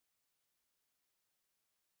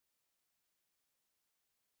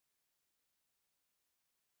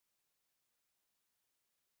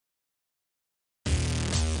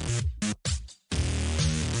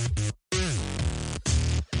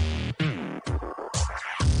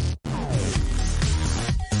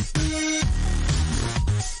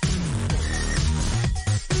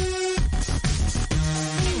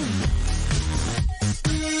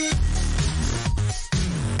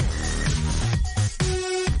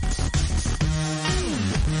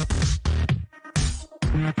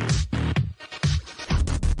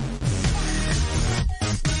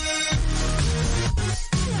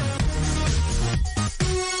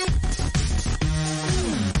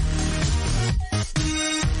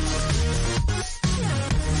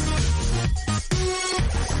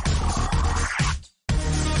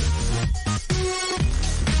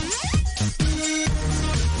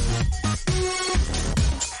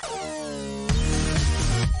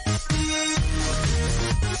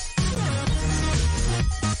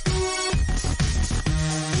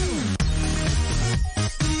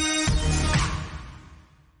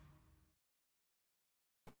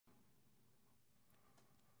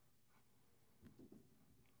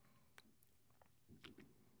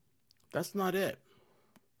That's not it.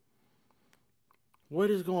 What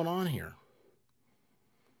is going on here?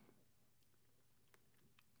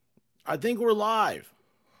 I think we're live.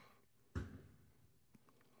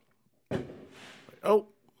 Oh,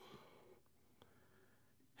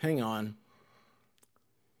 hang on.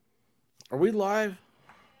 Are we live?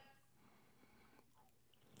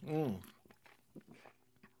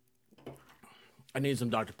 I need some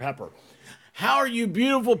Dr. Pepper. How are you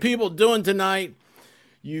beautiful people doing tonight?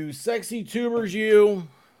 You sexy tubers, you.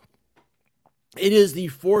 It is the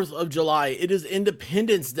 4th of July. It is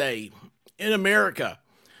Independence Day in America.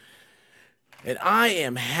 And I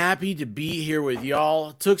am happy to be here with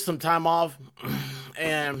y'all. Took some time off.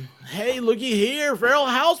 And hey, looky here, Feral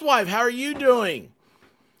Housewife, how are you doing?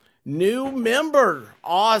 New member.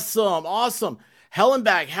 Awesome, awesome.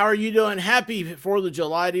 Hellenbach, how are you doing? Happy 4th of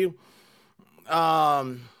July to you. Where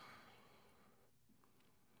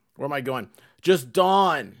am I going? Just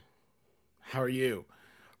Dawn. How are you?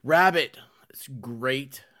 Rabbit, it's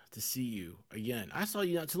great to see you again. I saw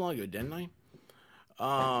you not too long ago, didn't I?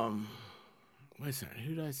 Wait a second.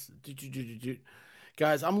 Who did I?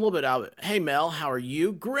 Guys, I'm a little bit out of it. Hey, Mel, how are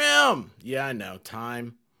you? Grim. Yeah, I know.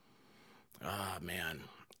 Time. Ah, man.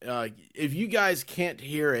 If you guys can't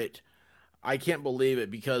hear it, I can't believe it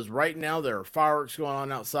because right now there are fireworks going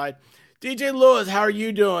on outside. DJ Lewis, how are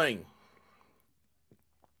you doing?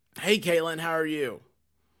 Hey, Caitlin, how are you?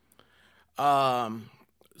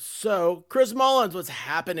 So Chris Mullins, what's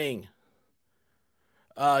happening?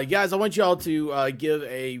 Guys, I want y'all to give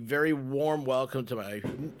a very warm welcome to my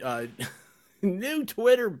new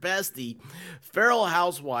Twitter bestie, Feral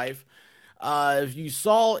Housewife. If you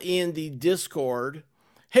saw in the Discord,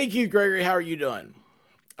 hey, Keith Gregory, how are you doing?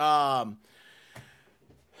 The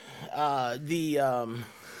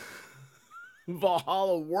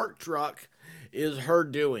Valhalla work truck is her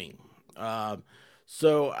doing.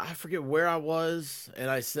 So I forget where I was, and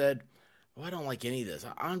I said, "Oh, I don't like any of this.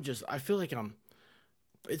 I feel like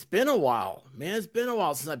it's been a while, man. It's been a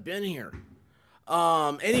while since I've been here."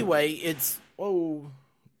 Anyway,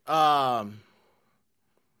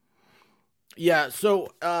 yeah.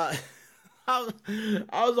 So, I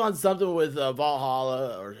was on something with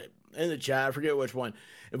Valhalla or in the chat. I forget which one.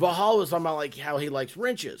 And Valhalla was talking about like how he likes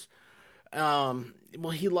wrenches.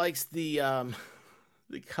 Well, he likes the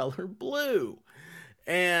color blue.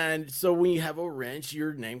 And so when you have a wrench,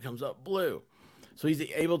 your name comes up blue. So he's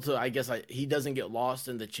able to, he doesn't get lost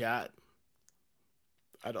in the chat.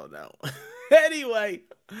 I don't know. Anyway,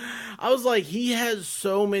 I was like, he has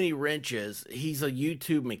so many wrenches. He's a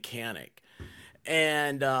YouTube mechanic.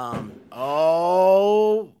 And,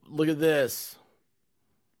 oh, look at this.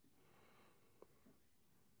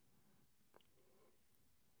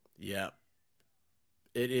 Yep.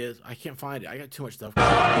 It is. I can't find it. I got too much stuff.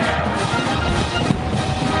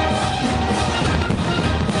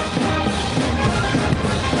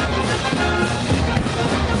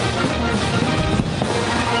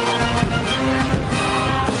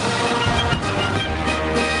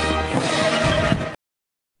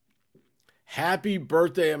 Happy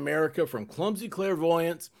birthday, America, from Clumsy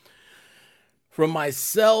Clairvoyance, from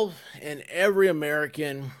myself and every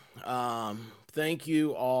American. Thank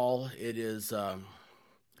you all. It is,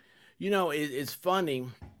 it's funny.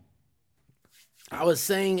 I was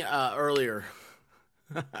saying earlier,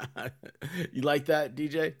 you like that,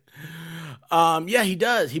 DJ? Yeah, he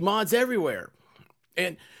does. He mods everywhere.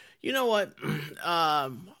 And you know what? I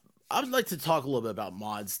would like to talk a little bit about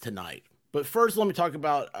mods tonight. But first, let me talk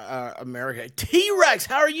about America. T-Rex,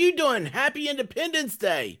 how are you doing? Happy Independence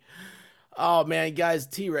Day. Oh, man, guys,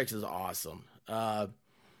 T-Rex is awesome.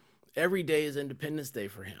 Every day is Independence Day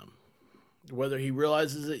for him. Whether he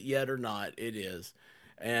realizes it yet or not, it is.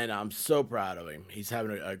 And I'm so proud of him. He's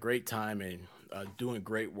having a great time and doing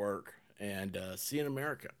great work and seeing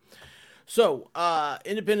America. So,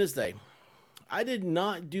 Independence Day. I did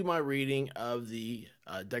not do my reading of the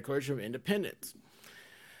Declaration of Independence.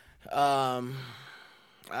 I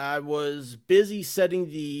was busy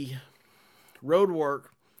setting the road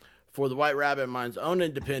work for the White Rabbit Mine's own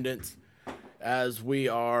independence as we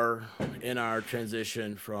are in our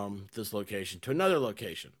transition from this location to another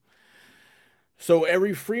location. So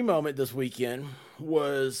every free moment this weekend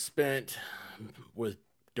was spent with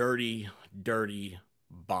dirty, dirty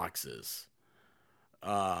boxes.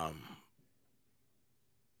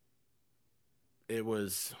 It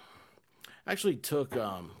was actually took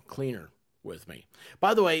cleaner with me.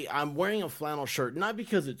 By the way, I'm wearing a flannel shirt not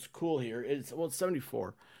because it's cool here. It's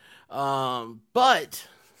 74, but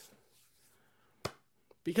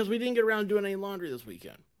because we didn't get around doing any laundry this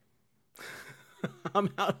weekend.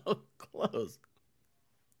 I'm out of clothes.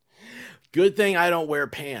 Good thing I don't wear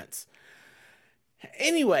pants.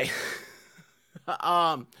 Anyway,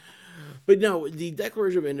 um, but no, the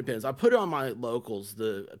Declaration of Independence. I put it on my locals,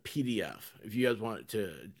 the PDF. If you guys want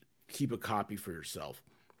to keep a copy for yourself,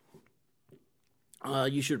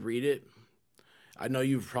 you should read it. I know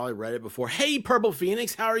you've probably read it before. Hey, Purple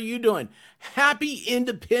Phoenix, how are you doing? Happy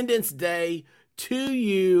Independence Day to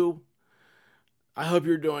you. I hope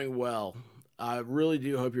you're doing well. I really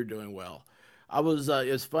do hope you're doing well. It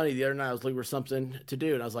was funny the other night. I was looking for something to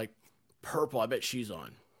do, and I was like, Purple. I bet she's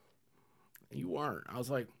on. And you weren't. I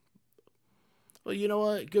was like, well, you know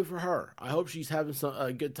what? Good for her. I hope she's having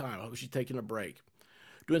a good time. I hope she's taking a break,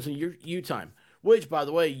 doing some you time. Which, by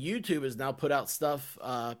the way, YouTube has now put out stuff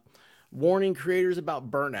warning creators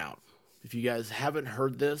about burnout. If you guys haven't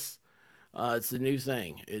heard this, it's a new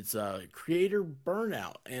thing. It's creator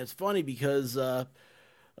burnout, and it's funny because a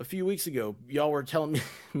few weeks ago, y'all were telling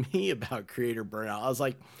me about creator burnout. I was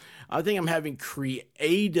like, I think I'm having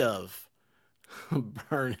creative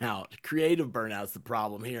burnout. Creative burnout's the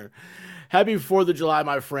problem here. Happy 4th of July,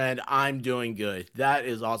 my friend. I'm doing good. That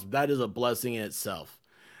is awesome. That is a blessing in itself.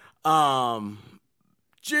 Um,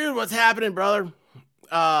 Jude, what's happening, brother?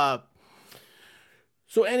 Uh,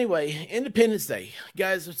 so anyway, Independence Day,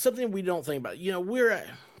 guys. It's something we don't think about. You know, we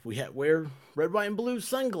wear red, white, and blue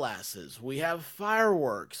sunglasses. We have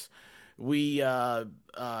fireworks. We don't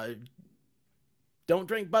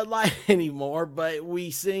drink Bud Light anymore, but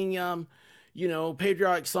we sing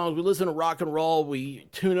patriotic songs. We listen to rock and roll. We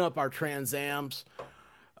tune up our Trans Ams.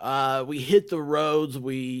 We hit the roads.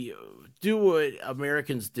 We do what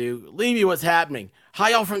Americans do. Levy, what's happening? Hi,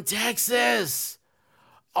 y'all from Texas.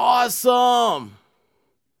 Awesome.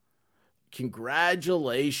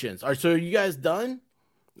 Congratulations. All right, so are you guys done?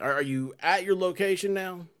 Are you at your location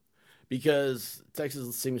now? Because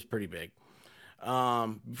Texas seems pretty big.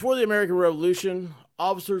 Before the American Revolution,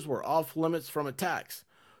 officers were off limits from attacks.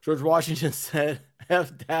 George Washington said,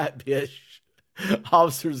 F that bitch.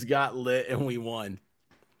 Officers got lit and we won.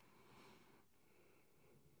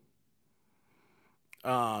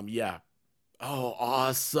 Yeah. Oh,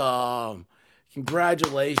 awesome.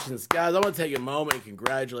 Congratulations. Guys, I want to take a moment and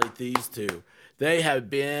congratulate these two. They have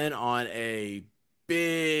been on a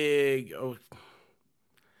big. Oh,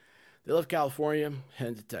 they left California,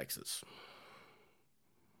 headed to Texas.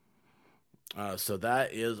 So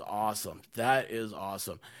that is awesome. That is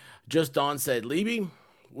awesome. Just Don said, Levy,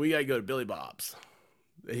 we got to go to Billy Bob's.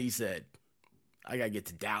 He said, I got to get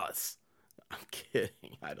to Dallas. I'm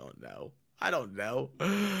kidding. I don't know. I don't know.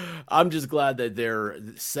 I'm just glad that they're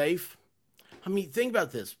safe. I mean, think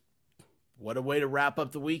about this. What a way to wrap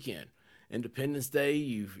up the weekend. Independence Day,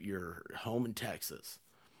 you're home in Texas.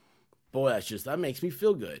 Boy, that makes me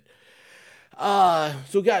feel good.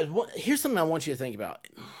 So guys, here's something I want you to think about.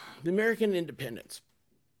 The American independence.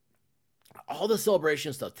 All the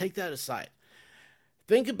celebration stuff, take that aside.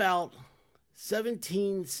 Think about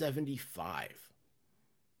 1775.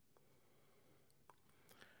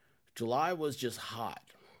 July was just hot.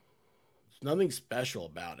 There's nothing special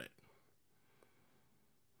about it.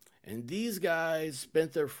 And these guys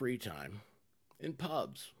spent their free time in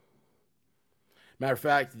pubs. Matter of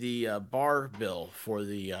fact, the bar bill for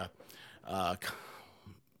the uh,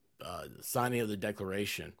 signing of the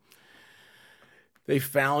Declaration, they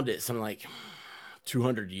found it something like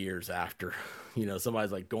 200 years after.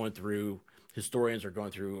 Somebody's like going through, historians are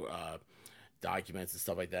going through documents and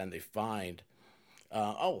stuff like that, and they find,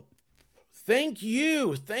 thank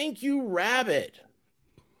you, Rabbit.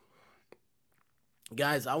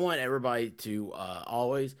 Guys, I want everybody to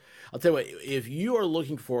always, I'll tell you what, if you are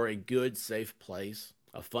looking for a good, safe place,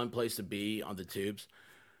 a fun place to be on the tubes,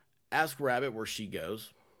 ask Rabbit where she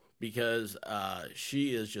goes because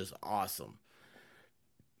she is just awesome.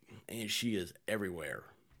 And she is everywhere.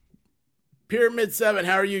 Pyramid 7,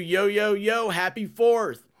 how are you? Yo, yo, yo, happy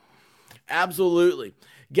 4th. Absolutely.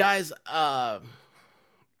 Guys,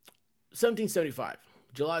 1775,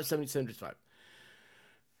 July 1775.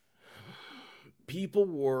 People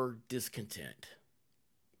were discontent.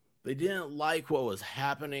 They didn't like what was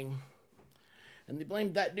happening. And they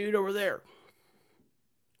blamed that dude over there.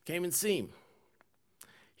 Came and see him.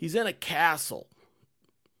 He's in a castle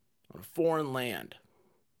on a foreign land.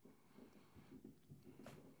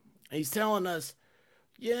 And he's telling us,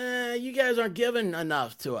 yeah, you guys aren't giving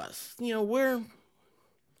enough to us. We're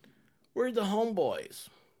the homeboys.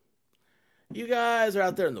 You guys are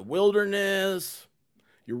out there in the wilderness.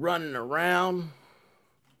 You're running around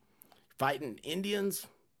fighting Indians.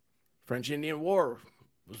 French Indian War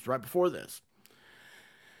was right before this.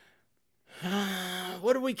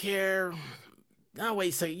 What do we care? Now, wait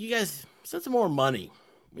a second. You guys send some more money.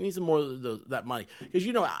 We need some more of that money. Because,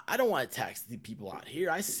 I don't want to tax the people out here.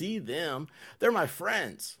 I see them. They're my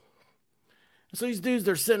friends. So these dudes,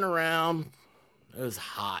 they're sitting around. It was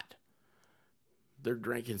hot. They're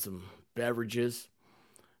drinking some beverages.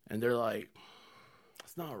 And they're like,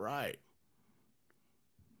 that's not right.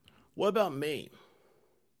 What about me?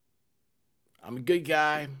 I'm a good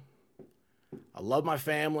guy. I love my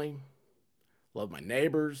family. Love my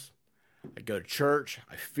neighbors. I go to church.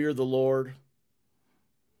 I fear the Lord.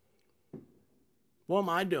 What am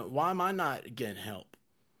I doing? Why am I not getting help?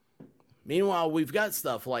 Meanwhile, we've got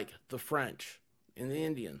stuff like the French and the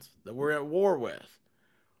Indians that we're at war with.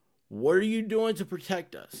 What are you doing to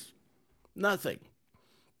protect us? Nothing.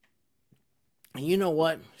 And you know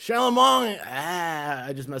what? Shalamong.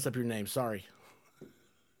 I just messed up your name. Sorry.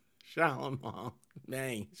 Shalamong.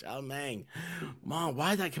 Shalamang. Mom,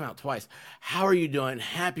 why did that come out twice? How are you doing?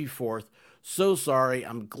 Happy 4th. So sorry.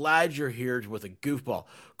 I'm glad you're here with a goofball.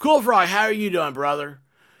 Cool Frog, how are you doing, brother?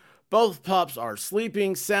 Both pups are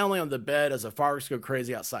sleeping soundly on the bed as the fireworks go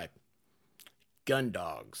crazy outside. Gun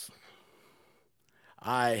dogs.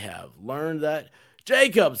 I have learned that.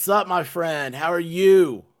 Jacob, sup, my friend? How are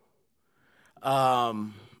you? I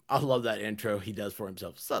love that intro he does for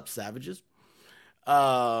himself. Sup, savages?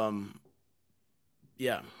 Yeah,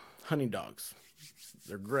 hunting dogs.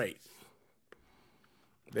 They're great.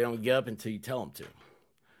 They don't get up until you tell them to.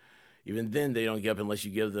 Even then, they don't get up unless you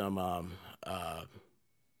give them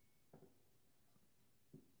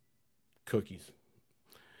cookies.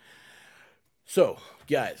 So,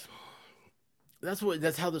 guys,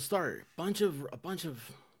 that's how this started. A bunch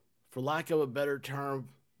of, for lack of a better term,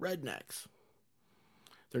 rednecks.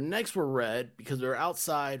 Their necks were red because they're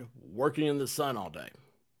outside working in the sun all day.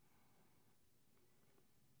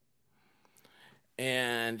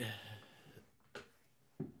 And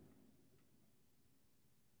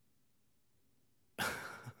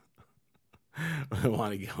I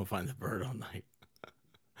want to go find the bird all night.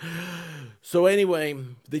 So anyway,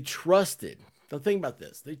 they trusted. Now think about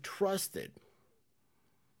this. They trusted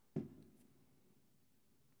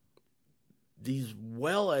these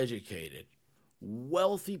well-educated,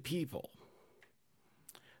 wealthy people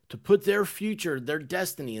to put their future, their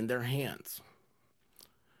destiny in their hands.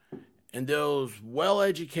 And those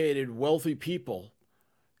well-educated, wealthy people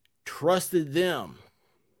trusted them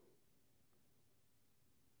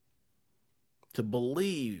to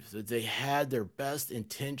believe that they had their best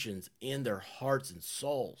intentions in their hearts and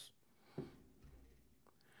souls.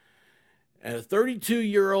 And a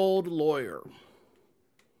 32-year-old lawyer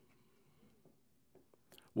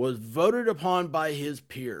was voted upon by his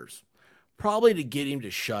peers, probably to get him to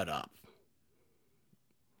shut up.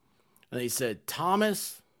 And they said,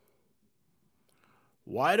 Thomas,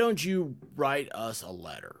 why don't you write us a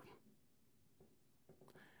letter?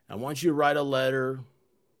 I want you to write a letter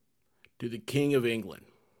to the King of England.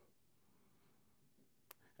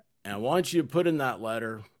 And I want you to put in that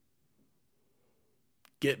letter,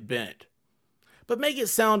 get bent. But make it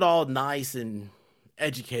sound all nice and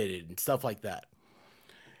educated and stuff like that.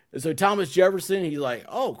 And so Thomas Jefferson, he's like,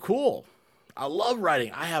 oh, cool. I love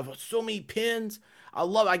writing. I have so many pens.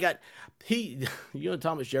 Thomas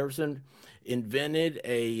Jefferson invented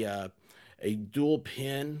a dual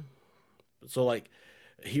pen. So like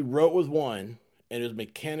he wrote with one and it was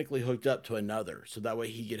mechanically hooked up to another. So that way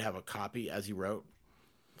he could have a copy as he wrote.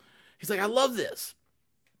 He's like, I love this.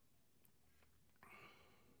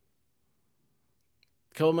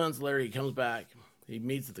 A couple months later, he comes back. He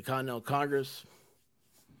meets at the Continental Congress.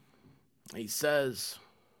 He says,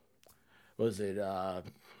 was it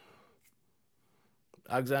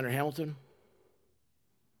Alexander Hamilton?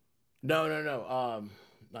 No.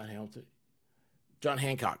 Not Hamilton. John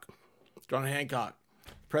Hancock. John Hancock,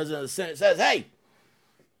 president of the Senate, says, hey,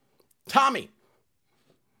 Tommy,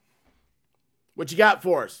 what you got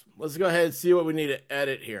for us? Let's go ahead and see what we need to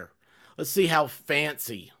edit here. Let's see how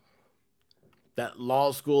fancy that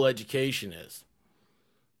law school education is.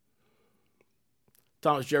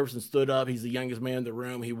 Thomas Jefferson stood up. He's the youngest man in the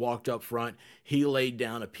room. He walked up front. He laid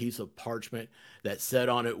down a piece of parchment that said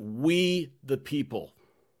on it, "We the people."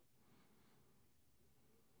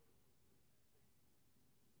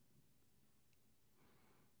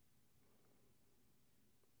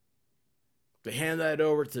 They handed that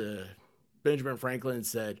over to Benjamin Franklin and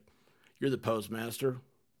said, "You're the postmaster.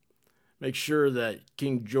 Make sure that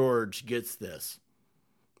King George gets this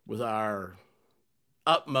with our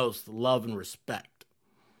utmost love and respect."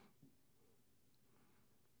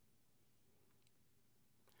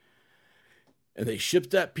 And they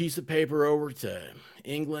shipped that piece of paper over to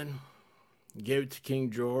England, gave it to King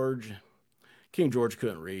George. King George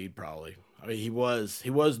couldn't read, probably. I mean, he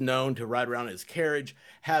was known to ride around in his carriage,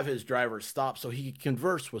 have his driver stop so he could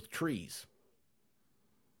converse with trees.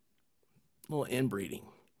 A little inbreeding.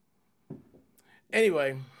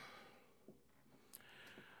 Anyway,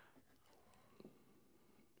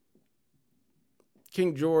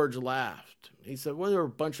 King George laughed. He said, "What are a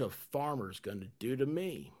bunch of farmers going to do to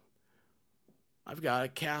me? I've got a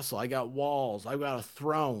castle, I got walls, I've got a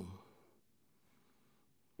throne,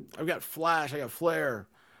 I've got flash, I got flare.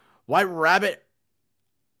 White Rabbit,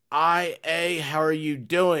 how are you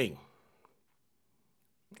doing?"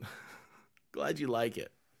 Glad you like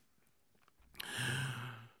it.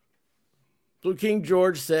 So King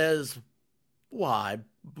George says, "Why,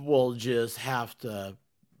 we'll just have to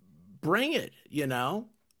bring it, you know?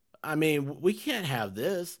 I mean, we can't have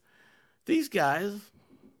this. These guys,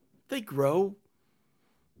 they grow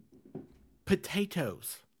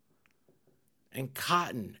potatoes and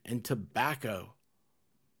cotton and tobacco.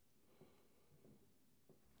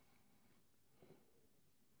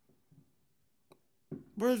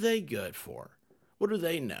 What are they good for? What do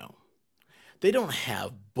they know? They don't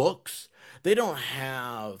have books. They don't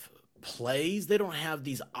have plays. They don't have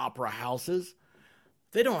these opera houses.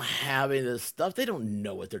 They don't have any of this stuff. They don't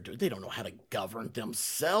know what they're doing. They don't know how to govern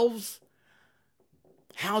themselves,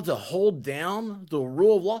 how to hold down the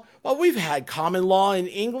rule of law. Well, we've had common law in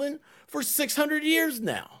England for 600 years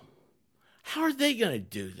now. How are they going to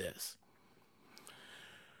do this?"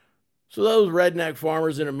 So those redneck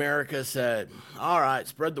farmers in America said, "All right,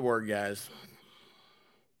 spread the word, guys.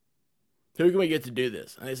 Who can we get to do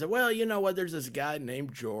this?" And they said, "Well, you know what? There's this guy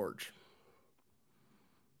named George."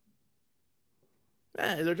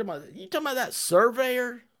 They're you talking about that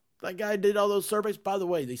surveyor? That guy did all those surveys. By the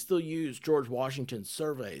way, they still use George Washington's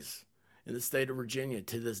surveys in the state of Virginia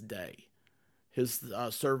to this day. His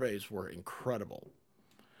surveys were incredible.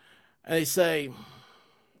 And they say,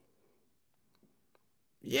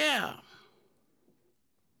 "Yeah,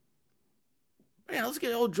 man, let's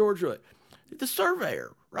get old George to it. The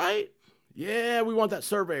surveyor, right? Yeah, we want that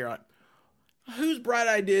surveyor on." Whose bright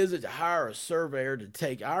idea is it to hire a surveyor to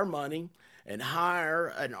take our money and hire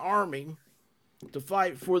an army to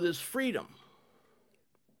fight for this freedom?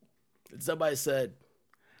 And somebody said,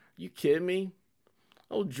 "You kidding me?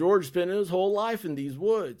 Old George spent his whole life in these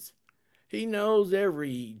woods. He knows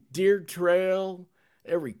every deer trail,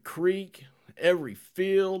 every creek, every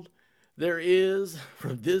field there is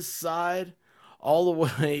from this side all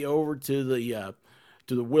the way over to the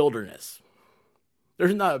wilderness.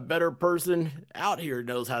 There's not a better person out here who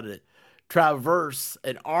knows how to traverse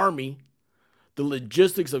an army, the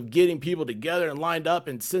logistics of getting people together and lined up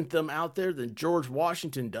and sent them out there than George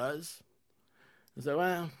Washington does." I said,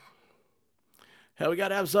 "Well, hell, we got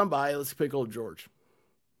to have somebody. Let's pick old George."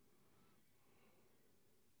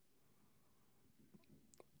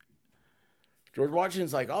 George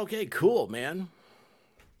Washington's like, "Okay, cool, man.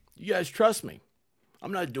 You guys trust me.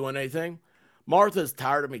 I'm not doing anything. Martha's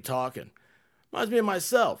tired of me talking. Reminds me of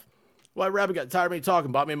myself. White Rabbit got tired of me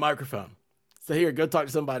talking, bought me a microphone. So here, go talk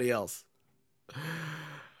to somebody else."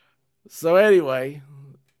 So anyway,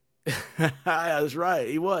 that's right.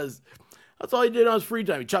 He was. That's all he did on his free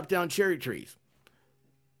time. He chopped down cherry trees.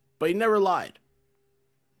 But he never lied.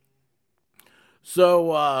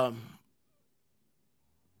 So,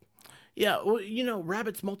 yeah, well,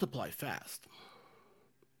 rabbits multiply fast.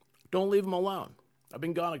 Don't leave them alone. I've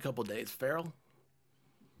been gone a couple days. Farrell,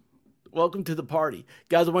 welcome to the party.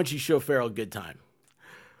 Guys, I want you to show Farrell a good time.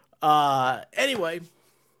 Anyway,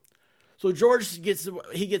 so George gets out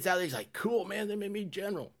there. He's like, "Cool, man. They made me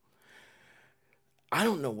general. I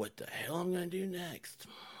don't know what the hell I'm going to do next.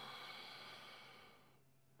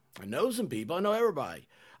 I know some people. I know everybody.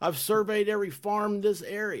 I've surveyed every farm in this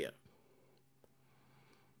area."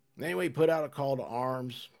 Anyway, he put out a call to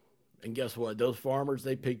arms. And guess what? Those farmers,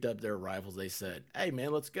 they picked up their rifles. They said, "Hey,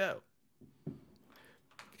 man, let's go."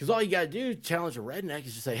 Because all you got to do to challenge a redneck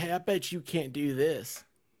is just say, "Hey, I bet you can't do this."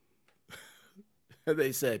 And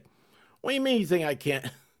they said, "What do you mean you think I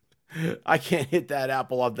can't? I can't hit that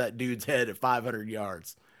apple off that dude's head at 500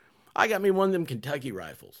 yards. I got me one of them Kentucky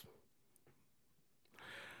rifles."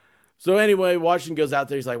 So anyway, Washington goes out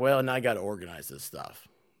there. He's like, "Well, now I got to organize this stuff."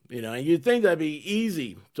 And you'd think that'd be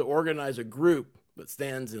easy to organize a group that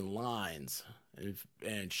stands in lines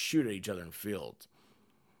and shoot at each other in fields.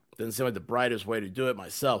 Didn't seem like the brightest way to do it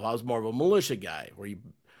myself. I was more of a militia guy where you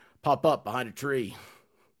pop up behind a tree,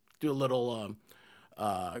 do a little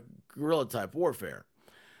guerrilla type warfare.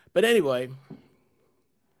 But anyway,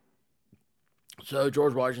 so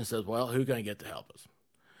George Washington says, "Well, who can I get to help us?"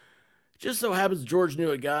 Just so happens George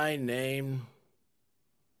knew a guy named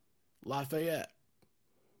Lafayette.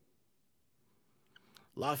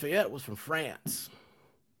 Lafayette was from France.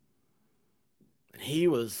 And he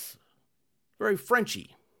was very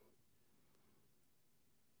Frenchy.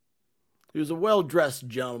 He was a well-dressed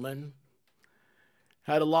gentleman,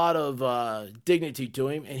 had a lot of dignity to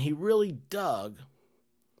him, and he really dug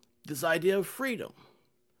this idea of freedom.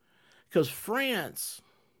 Because France,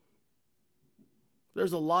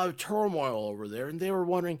 there's a lot of turmoil over there, and they were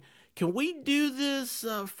wondering, can we do this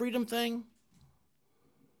freedom thing?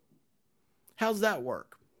 How's that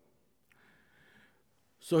work?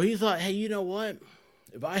 So he thought, hey, you know what?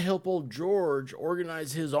 If I help old George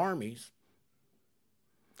organize his armies,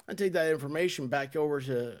 I take that information back over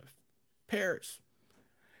to Paris.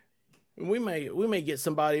 And we may get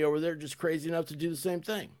somebody over there just crazy enough to do the same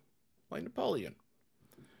thing, like Napoleon.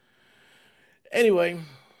 Anyway,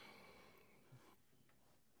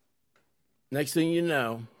 next thing you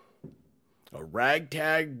know, a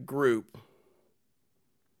ragtag group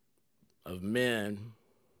of men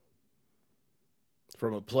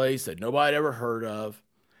from a place that nobody ever heard of.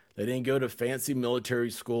 They didn't go to fancy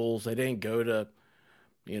military schools. They didn't go to,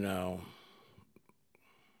 they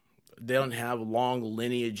don't have long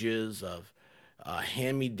lineages of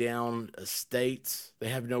hand-me-down estates. They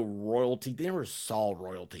have no royalty. They never saw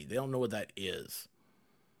royalty. They don't know what that is.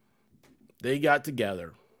 They got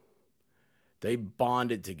together. They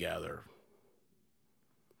bonded together.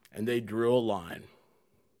 And they drew a line.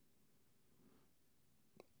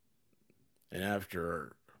 And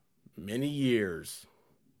after many years,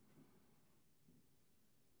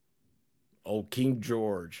 old King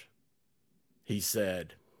George, he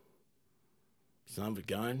said, son of a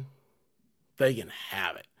gun, they can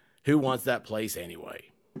have it. Who wants that place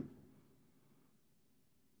anyway?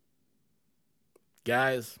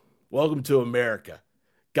 Guys, welcome to America.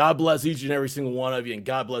 God bless each and every single one of you, and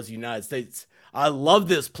God bless the United States. I love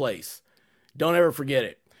this place. Don't ever forget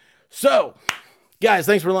it. So, guys,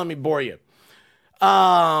 thanks for letting me bore you.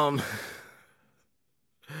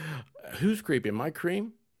 Who's creepy? Am I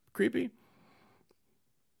creepy?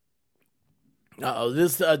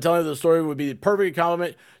 This telling of the story would be the perfect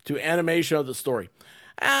compliment to animation of the story.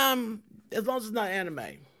 As long as it's not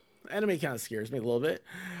anime. Anime kind of scares me a little bit.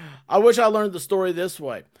 I wish I learned the story this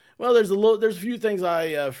way. Well, there's a few things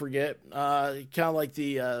I forget. Kind of like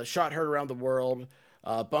the shot heard around the world,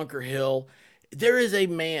 Bunker Hill. There is a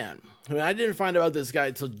man who I didn't find out about this guy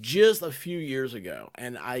until just a few years ago,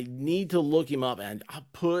 and I need to look him up, and I'll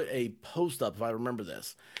put a post up if I remember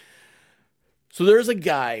this. So there's a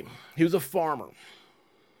guy, he was a farmer,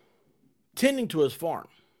 tending to his farm.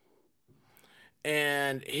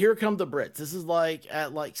 And here come the Brits. This is like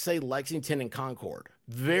at say Lexington and Concord.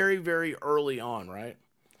 Very, very early on, right?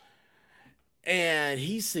 And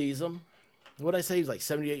he sees them. What did I say? He was like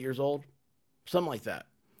 78 years old? Something like that.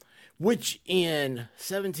 Which in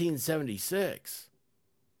 1776,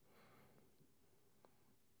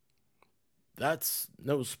 that's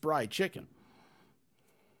no spry chicken.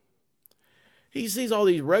 He sees all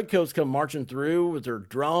these redcoats come marching through with their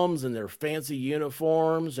drums and their fancy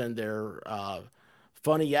uniforms and their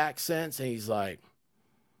funny accents, and he's like,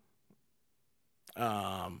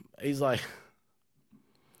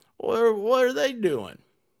 what are they doing?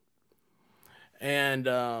 And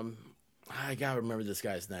I gotta remember this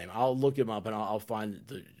guy's name. I'll look him up and I'll find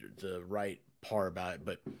the right part about it.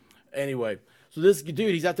 But anyway, so this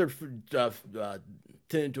dude, he's out there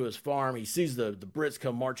tending to his farm. He sees the Brits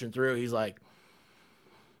come marching through. He's like,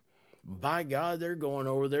 by God, they're going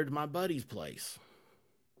over there to my buddy's place.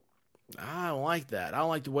 I don't like that. I don't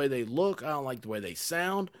like the way they look. I don't like the way they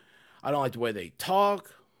sound. I don't like the way they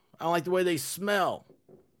talk. I don't like the way they smell.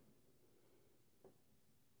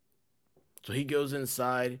 So he goes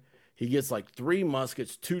inside. He gets like 3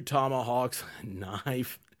 muskets, 2 tomahawks, a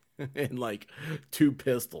knife, and like 2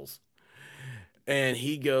 pistols. And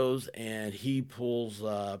he goes and he pulls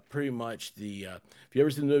pretty much the... have you ever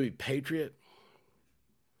seen the movie Patriot?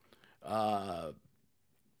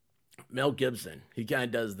 Mel Gibson. He kind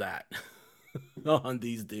of does that on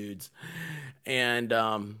these dudes. And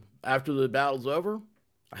after the battle's over,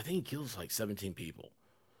 I think he kills like 17 people.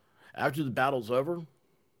 After the battle's over,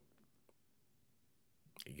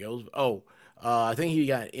 he goes, I think he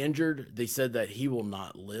got injured. They said that he will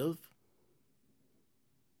not live.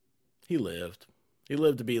 He lived. He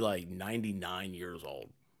lived to be like 99 years old.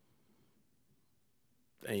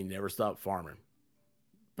 And he never stopped farming.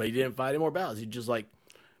 But he didn't fight any more battles. He's just like,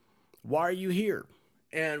 why are you here?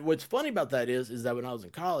 And what's funny about that is that when I was in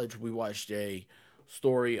college, we watched a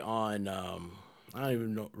story on, I don't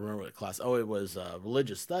even remember what class. Oh, it was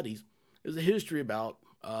religious studies. It was a history about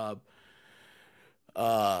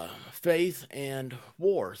Faith and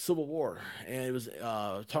War, Civil War. And it was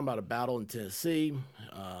talking about a battle in Tennessee.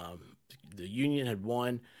 The Union had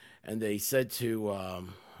won, and they said to,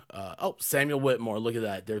 Samuel Whitmore, look at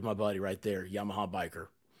that. There's my buddy right there, Yamaha biker.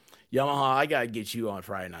 Yamaha, I got to get you on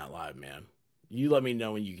Friday Night Live, man. You let me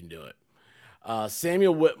know when you can do it.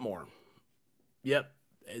 Samuel Whitmore. Yep,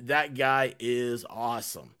 that guy is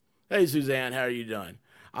awesome. Hey, Suzanne, how are you doing?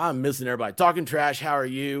 I'm missing everybody. Talking Trash, how are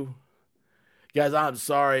you? Guys, I'm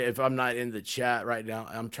sorry if I'm not in the chat right now.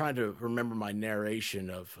 I'm trying to remember my narration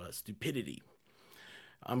of stupidity.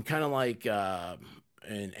 I'm kind of like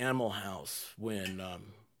in Animal House when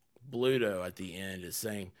Bluto at the end is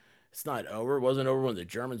saying, it's not over. It wasn't over when the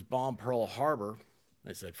Germans bombed Pearl Harbor.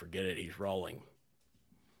 I said, forget it. He's rolling.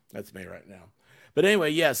 That's me right now. But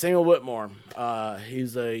anyway, yeah, Samuel Whitmore.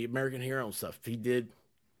 He's a American hero and stuff. He did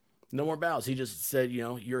no more battles. He just said,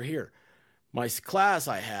 you're here. My class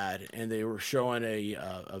I had, and they were showing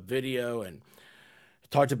a video and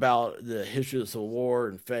talked about the history of the Civil War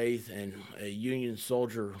and faith, and a Union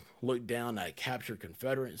soldier looked down at a captured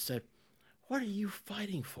Confederate and said, what are you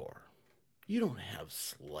fighting for? You don't have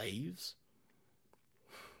slaves.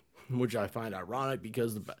 Which I find ironic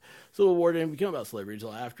because the Civil War didn't become about slavery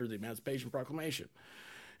until after the Emancipation Proclamation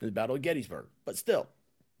and the Battle of Gettysburg. But still,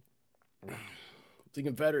 the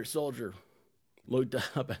Confederate soldier looked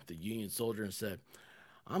up at the Union soldier and said,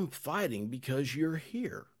 I'm fighting because you're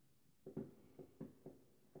here.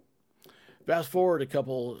 Fast forward a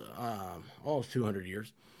couple, almost 200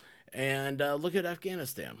 years, and look at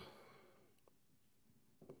Afghanistan.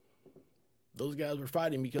 Those guys were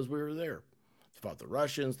fighting because we were there. They fought the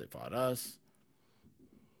Russians, they fought us,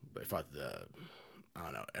 they fought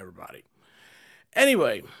everybody.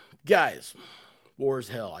 Anyway, guys, war is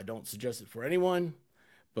hell. I don't suggest it for anyone.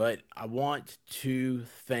 But I want to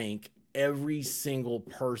thank every single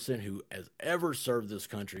person who has ever served this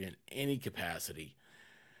country in any capacity.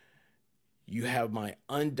 You have my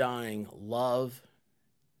undying love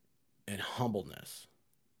and humbleness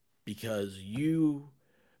because you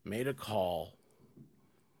made a call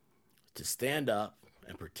to stand up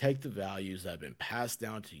and protect the values that have been passed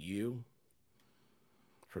down to you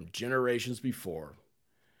from generations before.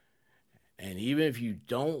 And even if you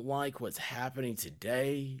don't like what's happening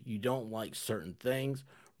today, you don't like certain things,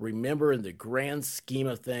 remember in the grand scheme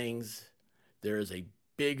of things, there is a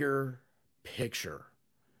bigger picture.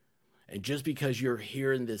 And just because you're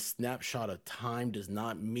here in this snapshot of time does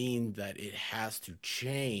not mean that it has to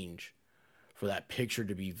change for that picture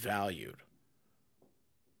to be valued.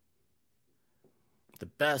 The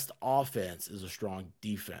best offense is a strong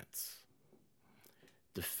defense.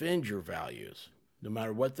 Defend your values, no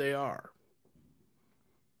matter what they are.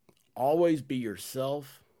 Always be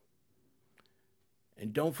yourself.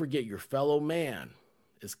 And don't forget your fellow man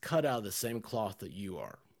is cut out of the same cloth that you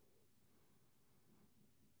are.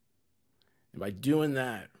 And by doing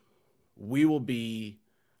that, we will be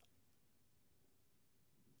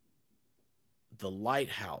the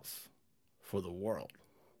lighthouse for the world.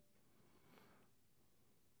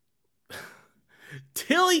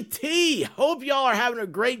 Tilly T, hope y'all are having a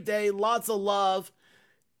great day. Lots of love.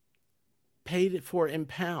 Paid it for in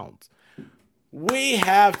pounds. We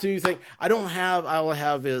have to think. All I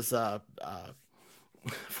have is 4th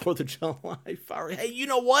of July fireworks. Hey, you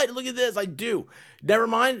know what? Look at this. I do. Never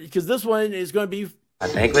mind, because this one is going to be. I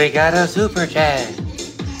think we got a super chat.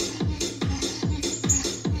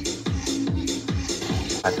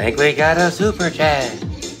 I think we got a super chat.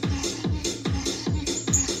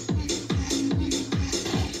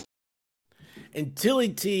 And Tilly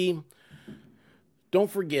T, don't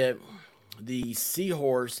forget, the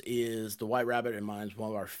seahorse is the white rabbit in mine is one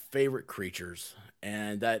of our favorite creatures,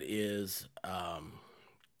 and that is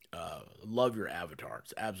love your avatar.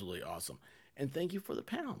 It's absolutely awesome, and thank you for the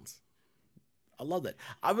pounds. I love that.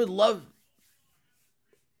 I would love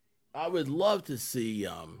to see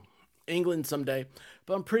England someday,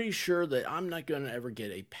 but I'm pretty sure that I'm not going to ever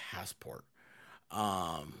get a passport.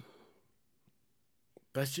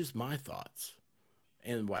 That's just my thoughts.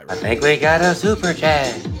 And white rabbit. I think we got a super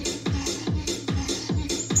chat.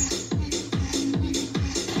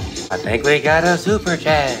 I think we got a super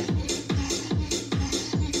chat.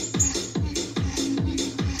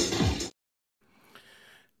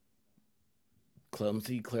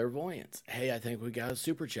 Clumsy Clairvoyance. Hey, I think we got a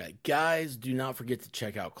super chat. Guys, do not forget to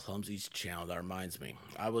check out Clumsy's channel. That reminds me.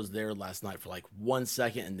 I was there last night for like 1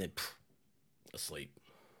 second and then asleep.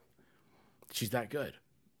 She's that good.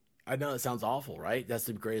 I know it sounds awful, right? That's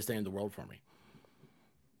the greatest thing in the world for me.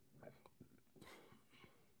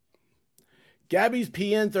 Gabby's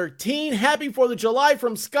PN13. Happy 4th of July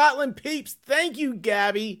from Scotland, peeps. Thank you,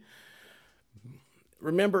 Gabby.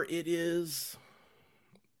 remember, it is.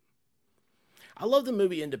 I love the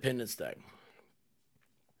movie Independence Day.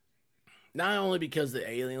 Not only because the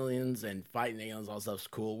aliens and fighting aliens, all that stuff's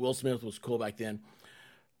cool. Will Smith was cool back then,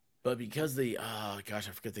 but because the oh gosh,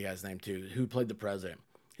 I forget the guy's name too, who played the president.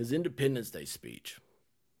 His Independence Day speech.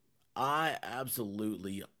 I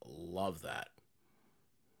absolutely love that.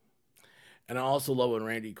 And I also love when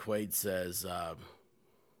Randy Quaid says,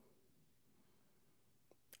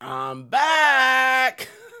 I'm back.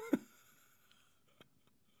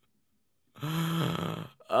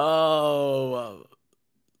 Oh,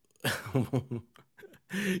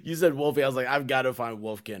 you said Wolfie. I was like, I've got to find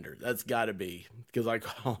Wolf Kinder. That's got to be because I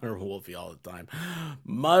call her Wolfie all the time.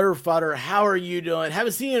 Mother Futter, how are you doing?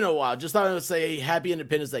 Haven't seen you in a while. Just thought I would say Happy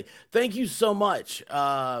Independence Day. Thank you so much,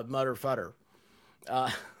 Mother Futter.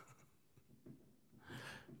 Uh,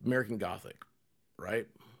 American Gothic, right?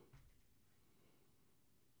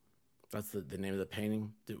 That's the name of the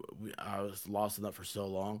painting. I was lost in that for so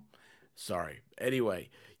long. Sorry. Anyway,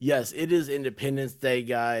 yes, it is Independence Day,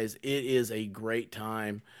 guys. It is a great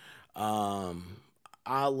time. Um,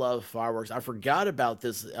 I love fireworks. I forgot about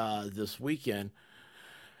this weekend.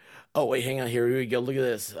 Oh wait, hang on. Here we go. Look at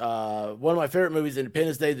this. One of my favorite movies,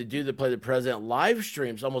 Independence Day. The dude that played the president live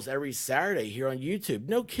streams almost every Saturday here on YouTube.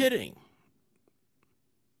 No kidding.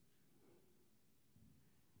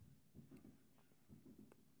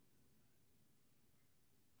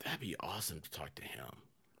 That'd be awesome to talk to him.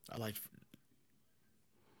 I like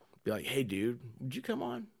be like, hey, dude, would you come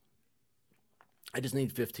on? I just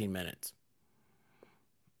need 15 minutes.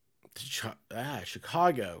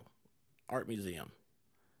 Chicago Art Museum.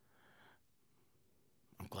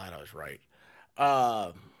 I'm glad I was right.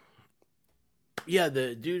 Uh, yeah,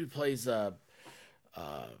 the dude who plays uh,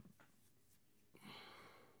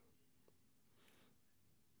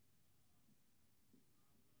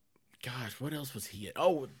 gosh, what else was he in?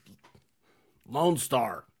 Oh, Lone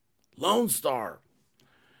Star. Lone Star.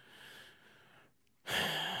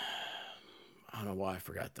 I don't know why I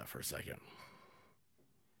forgot that for a second.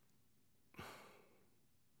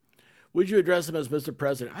 Would you address him as Mr.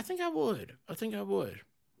 President? I think I would. I think I would.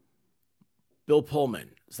 Bill Pullman.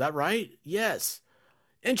 Is that right? Yes.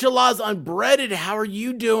 Enchiladas Unbreaded. How are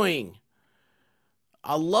you doing?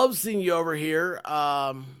 I love seeing you over here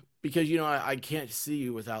because, I can't see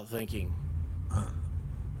you without thinking.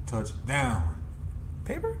 Touchdown.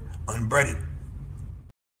 Paper? Unbreaded.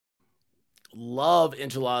 Love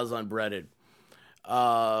Enchiladas Unbreaded.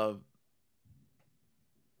 Uh,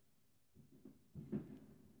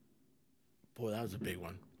 boy, that was a big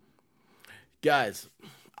one. Guys,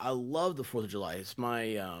 I love the 4th of July. It's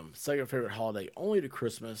my second favorite holiday, only to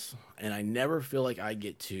Christmas, and I never feel like I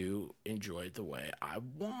get to enjoy it the way I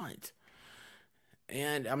want.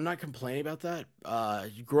 And I'm not complaining about that.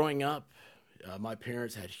 Growing up, my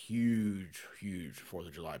parents had huge, huge 4th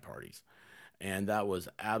of July parties, and that was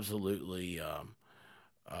absolutely uh,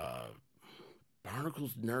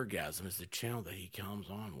 Barnacle's Nerdgasm is the channel that he comes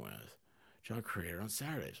on with. John Creator on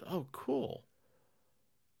Saturdays. Oh, cool.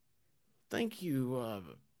 Thank you,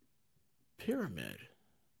 Pyramid.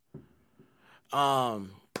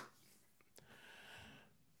 Um,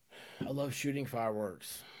 I love shooting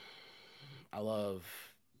fireworks. I love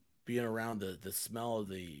being around the smell of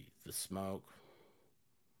the smoke,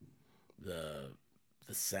 the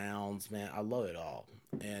the sounds, man. I love it all.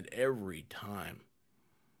 And every time.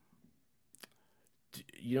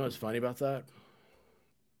 You know what's funny about that?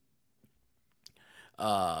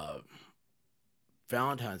 Uh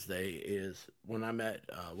Valentine's Day is when I met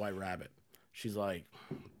White Rabbit. She's like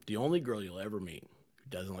the only girl you'll ever meet who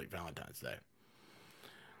doesn't like Valentine's Day.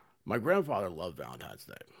 My grandfather loved Valentine's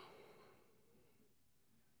Day.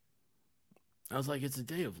 I was like, it's a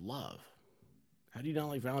day of love. How do you not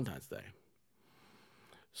like Valentine's Day?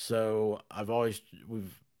 So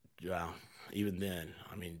we've, well, even then,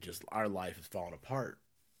 I mean, just our life has fallen apart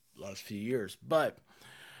the last few years. But,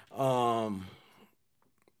 um,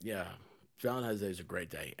 yeah, Valentine's Day is a great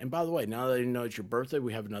day. And by the way, now that you know it's your birthday,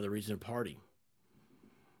 we have another reason to party.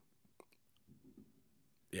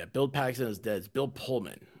 Yeah, Bill Paxton is dead. It's Bill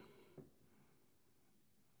Pullman.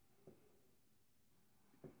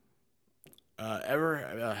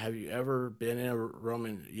 Have you ever been in a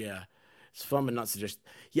Roman? Yeah, it's fun, but not suggest.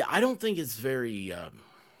 Yeah, I don't think it's very. I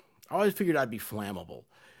always figured I'd be flammable.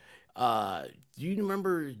 Do you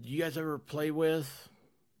remember? Do you guys ever play with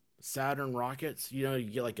Saturn rockets? You know, you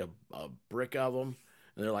get like a brick of them,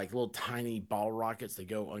 and they're like little tiny ball rockets that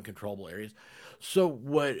go uncontrollable areas. So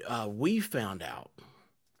what we found out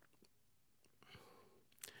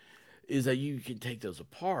is that you can take those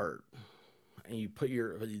apart and you put you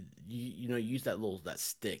use that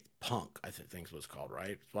stick, punk, I think is what it's called,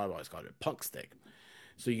 right? That's what I've always called it, punk stick.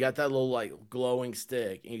 So you got that little like glowing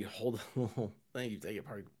stick, and you hold the little thing, you take it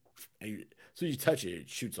apart, so you touch it, it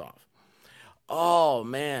shoots off. Oh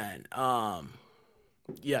man,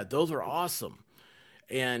 yeah, those are awesome,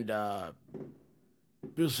 and so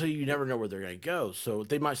you never know where they're gonna go, so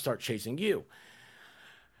they might start chasing you.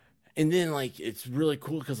 And then like it's really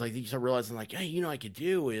cool because like you start realizing like, hey, I could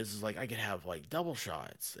do is like I could have like double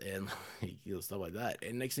shots and like, stuff like that.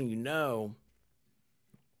 And next thing you know,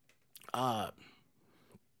 uh,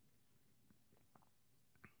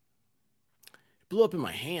 it blew up in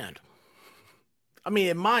my hand. I mean,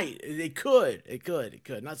 it could.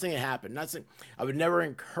 Not saying it happened. Not saying I would never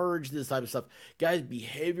encourage this type of stuff. Guys,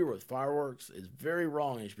 behavior with fireworks is very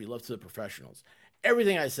wrong and it should be left to the professionals.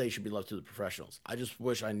 Everything I say should be left to the professionals. I just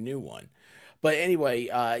wish I knew one. But anyway,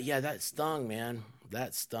 yeah, that stung, man.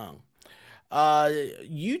 That stung.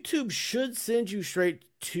 YouTube should send you straight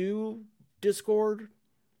to Discord.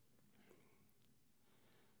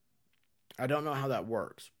 I don't know how that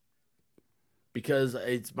works because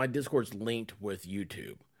it's my Discord's linked with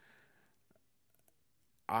YouTube.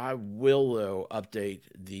 I will though update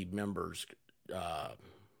the members' uh,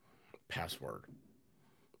 password.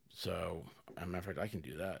 So, as a matter of fact, I can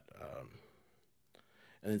do that.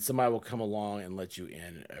 And then somebody will come along and let you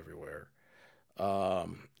in everywhere.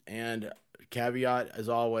 And caveat, as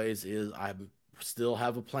always, is I still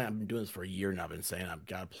have a plan. I've been doing this for a year now. I've been saying I've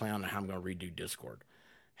got a plan on how I'm going to redo Discord.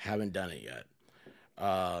 Haven't done it yet.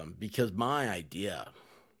 Because my idea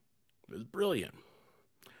was brilliant.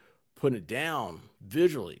 Putting it down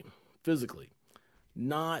visually, physically,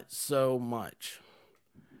 not so much.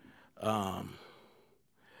 Um,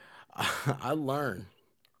 I learn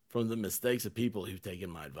from the mistakes of people who've taken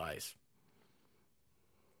my advice.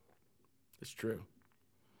 It's true.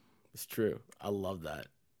 It's true. I love that.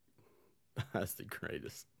 That's the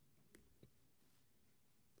greatest.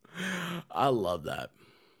 I love that.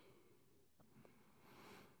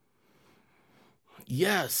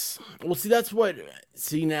 Yes. Well, see, that's what.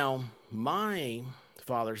 See, now, my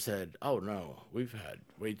father said, oh, no, we've had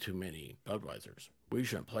way too many Budweisers. We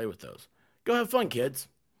shouldn't play with those. Go have fun, kids.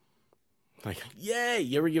 Like, yay.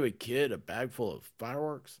 You ever give a kid a bag full of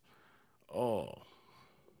fireworks? Oh.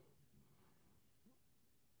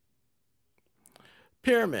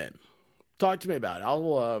 Pyramid. Talk to me about it.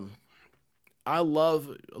 I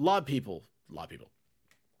love a lot of people. A lot of people.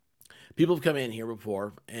 People have come in here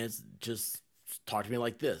before and it's just talk to me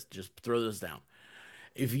like this. Just throw this down.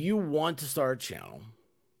 If you want to start a channel,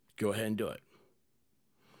 go ahead and do it.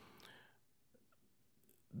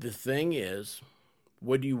 The thing is,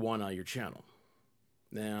 what do you want on your channel?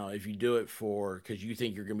 Now, if you do it because you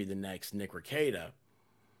think you're going to be the next Nick Rekieta,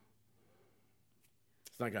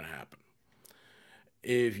 it's not going to happen.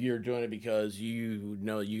 If you're doing it because you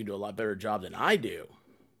know you can do a lot better job than I do,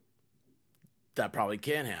 that probably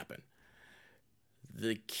can happen.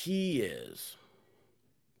 The key is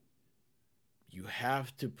you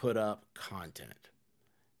have to put up content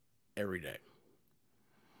every day.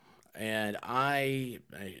 And I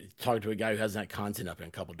talked to a guy who hasn't had content up in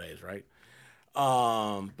a couple days, right?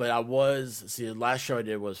 But the last show I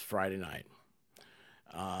did was Friday night.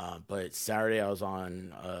 But Saturday I was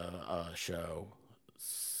on a show.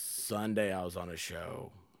 Sunday I was on a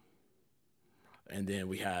show. And then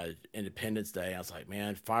we had Independence Day. I was like,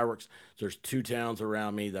 man, fireworks. There's 2 towns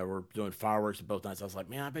around me that were doing fireworks both nights. I was like,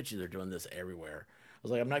 man, I bet you they're doing this everywhere. I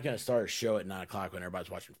was like, I'm not going to start a show at 9 o'clock when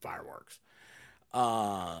everybody's watching fireworks.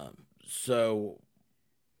 So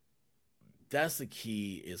that's the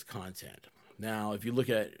key is content. Now, if you look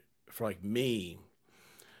at, for like me,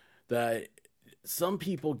 that some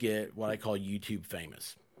people get what I call YouTube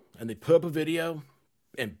famous. And they put up a video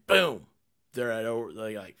and boom, they're at over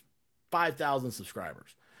like 5,000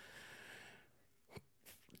 subscribers.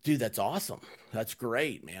 Dude, that's awesome. That's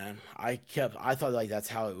great, man. I thought like that's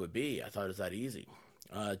how it would be. I thought it was that easy.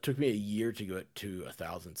 It took me a year to get to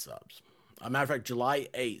 1,000 subs. As a matter of fact, July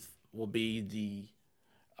 8th will be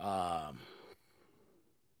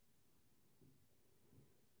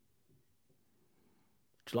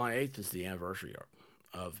July 8th is the anniversary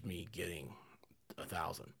of me getting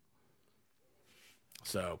 1,000.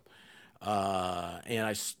 So, and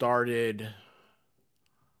I started.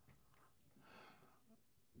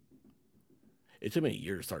 It took me a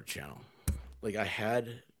year to start a channel. Like I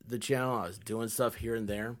had the channel, I was doing stuff here and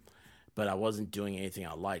there, but I wasn't doing anything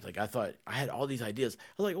I liked. Like I thought I had all these ideas.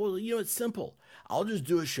 I was like, well, it's simple. I'll just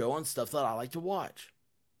do a show on stuff that I like to watch.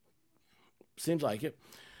 Seems like it.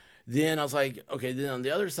 Then I was like, okay, then on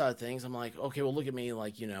the other side of things, I'm like, okay, well, look at me,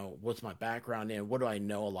 like, what's my background in? What do I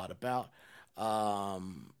know a lot about?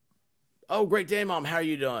 Oh, great day, Mom. How are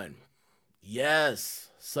you doing? Yes,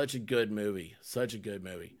 such a good movie. Such a good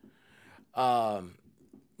movie. Um,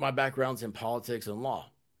 my background's in politics and law.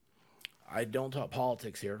 I don't talk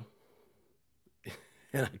politics here,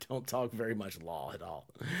 and I don't talk very much law at all.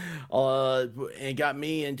 And got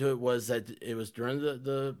me into it was that it was during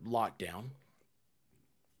the lockdown,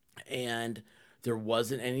 and there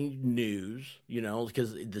wasn't any news,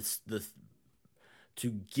 because the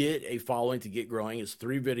to get a following to get growing is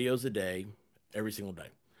 3 videos a day, every single day.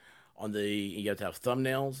 You have to have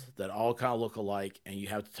thumbnails that all kind of look alike, and you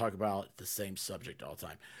have to talk about the same subject all the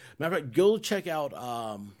time. Matter of fact, go check out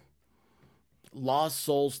Lost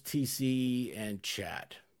Souls TC and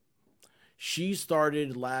Chat. She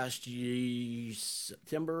started last year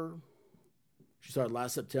September. She started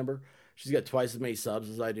last September. She's got twice as many subs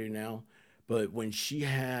as I do now. But when she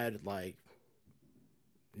had like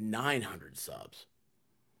 900 subs,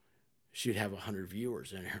 she'd have 100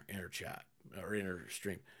 viewers in her chat or in her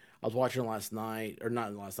stream. I was watching last night, or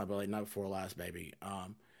not last night, but like night before last, maybe.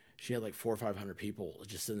 She had like 400 or 500 people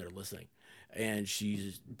just sitting there listening, and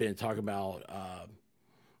she's been talking about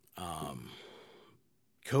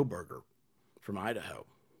Koberger from Idaho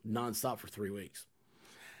nonstop for 3 weeks.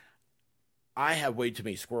 I have way too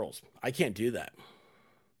many squirrels. I can't do that.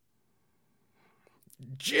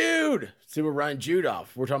 Jude, see, we're running Jude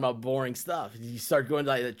off. We're talking about boring stuff. You start going to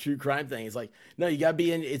like that true crime thing. It's like, no, you gotta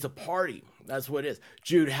be in. It's a party. That's what it is.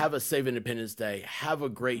 Jude, have a safe Independence Day. Have a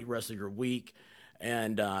great rest of your week,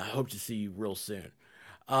 and hope to see you real soon.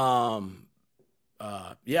 Yeah,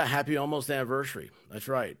 happy almost anniversary. That's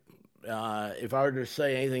right. If I were to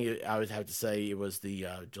say anything, I would have to say it was the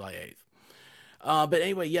July 8th. But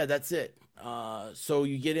anyway, yeah, that's it. So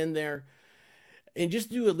you get in there and just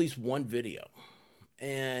do at least one video.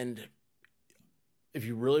 And if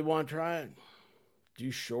you really want to try it, do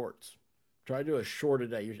shorts. Try to do a short a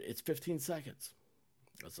day. It's 15 seconds.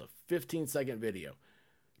 That's a 15-second video.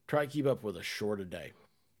 Try to keep up with a short a day.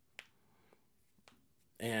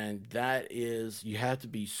 And that is, you have to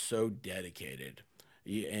be so dedicated.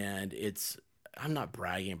 And I'm not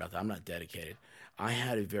bragging about that. I'm not dedicated. I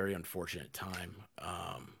had a very unfortunate time.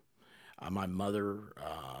 My mother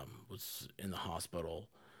was in the hospital.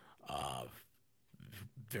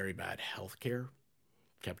 Very bad health care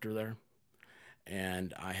kept her there,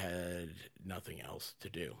 and I had nothing else to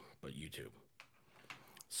do but YouTube.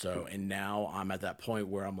 So, and now I'm at that point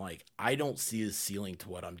where I'm like, I don't see the ceiling to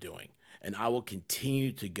what I'm doing, and I will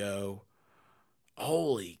continue to go.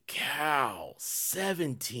 Holy cow,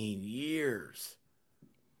 17 years.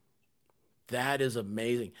 That is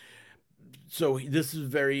amazing. So this is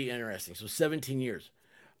very interesting. So 17 years.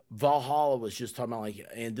 Valhalla was just talking about like,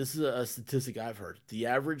 and this is a statistic I've heard. The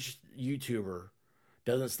average YouTuber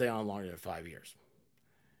doesn't stay on longer than 5 years.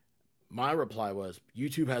 My reply was,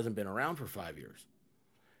 YouTube hasn't been around for 5 years.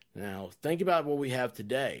 Now, think about what we have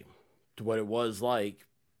today to what it was like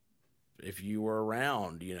if you were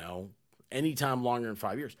around, anytime longer than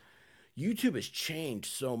 5 years. YouTube has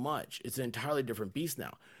changed so much. It's an entirely different beast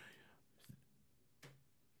now.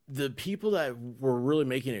 The people that were really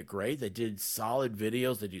making it great, they did solid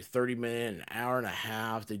videos. They do 30-minute, an hour and a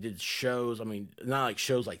half. They did shows. I mean, not like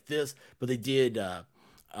shows like this, but they did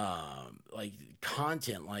like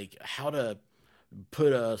content, like how to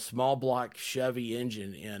put a small block Chevy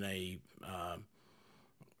engine in a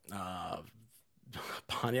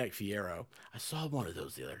Pontiac Fiero. I saw one of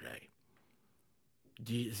those the other day.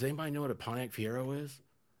 Does anybody know what a Pontiac Fiero is?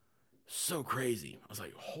 So crazy. I was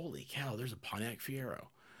like, holy cow, there's a Pontiac Fiero.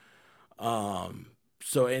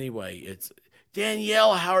 So anyway, it's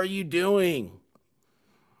Danielle. How are you doing?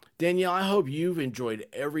 Danielle, I hope you've enjoyed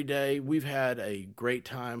every day. We've had a great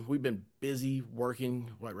time. We've been busy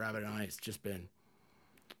working, White Rabbit and I. It's just been,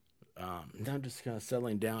 now I'm just kind of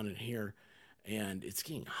settling down in here, and it's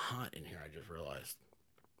getting hot in here. I just realized.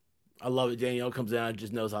 I love it. Danielle comes in and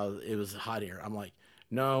just knows how it was hot here. I'm like,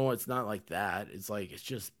 no, it's not like that. It's like, it's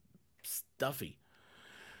just stuffy.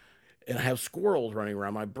 And I have squirrels running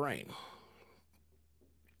around my brain.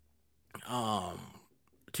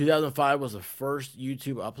 2005 was the first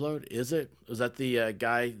YouTube upload. Is it? Was that the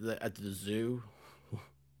guy at the zoo?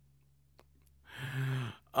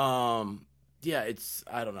 Yeah,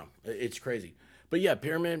 I don't know. It's crazy. But yeah,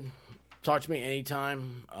 Pyramid, talk to me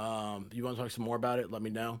anytime. You want to talk some more about it? Let me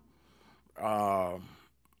know.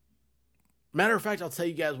 Matter of fact, I'll tell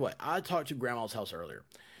you guys what. I talked to Grandma's house earlier,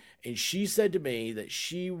 and she said to me that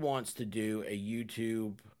she wants to do a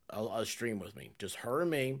YouTube a stream with me, just her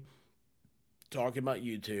and me, talking about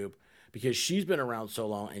YouTube, because she's been around so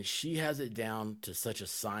long and she has it down to such a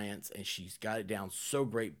science, and she's got it down so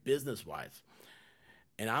great business wise.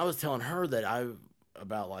 And I was telling her that I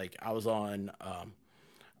was on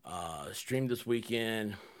stream this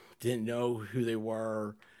weekend, didn't know who they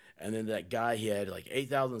were, and then that guy, he had like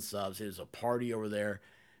 8,000 subs. It was a party over there,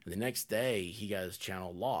 and the next day he got his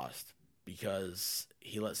channel lost because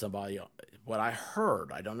he let somebody. What I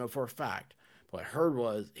heard, I don't know for a fact. What I heard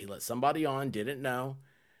was he let somebody on, didn't know,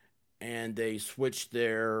 and they switched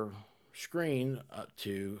their screen up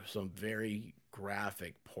to some very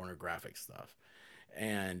graphic, pornographic stuff,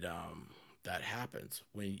 and that happens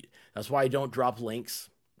that's why I don't drop links,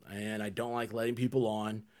 and I don't like letting people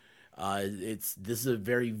on. This is a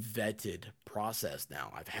very vetted process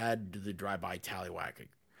now. I've had the drive-by tallywhacking,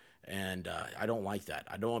 and I don't like that.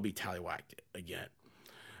 I don't want to be tallywhacked again.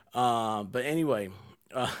 But anyway,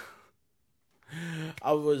 uh,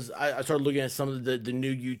 I started looking at some of the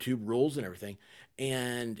new YouTube rules and everything.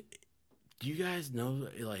 And do you guys know,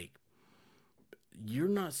 like, you're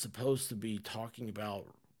not supposed to be talking about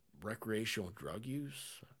recreational drug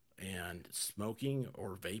use and smoking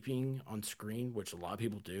or vaping on screen, which a lot of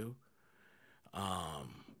people do.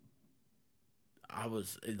 Um, I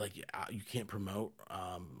was like, you can't promote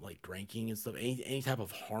like drinking and stuff, any type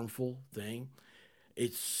of harmful thing.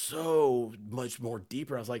 It's so much more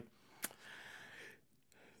deeper. I was like,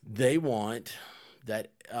 they want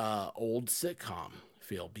that old sitcom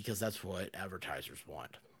feel because that's what advertisers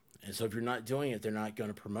want. And so if you're not doing it, they're not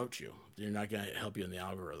going to promote you. They're not going to help you in the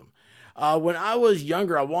algorithm. When I was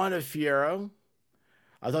younger, I wanted a Fiero.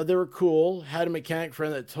 I thought they were cool. Had a mechanic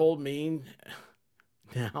friend that told me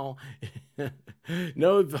now,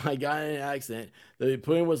 no, if I got in an accident, the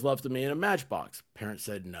pudding was left to me in a matchbox. Parents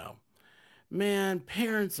said no. Man,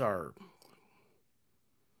 parents are,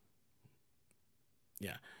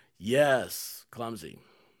 yeah, yes, clumsy.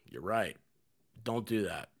 You're right. Don't do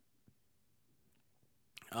that.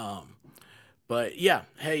 Um, but yeah,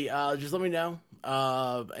 hey, just let me know.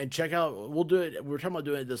 And check out. We'll do it. We're talking about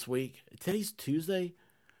doing it this week. Today's Tuesday.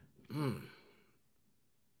 Hmm.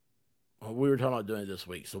 Well, we were talking about doing it this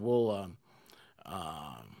week, so we'll.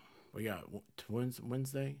 Um, we got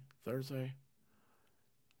Wednesday, Thursday.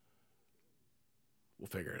 We'll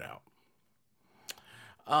figure it out.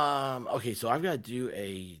 Okay, so I've got to do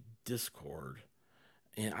a Discord,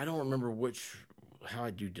 and I don't remember how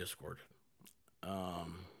I do Discord.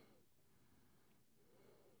 Um,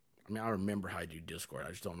 I mean, I remember how I do Discord. I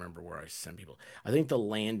just don't remember where I send people. I think the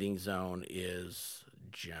landing zone is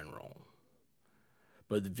general,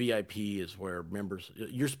 but the VIP is where members.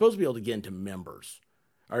 You're supposed to be able to get into members,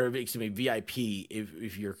 or excuse me, VIP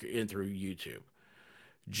if you're in through YouTube.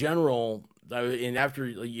 General, and after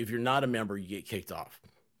if you're not a member, you get kicked off.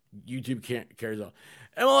 YouTube can't carries on.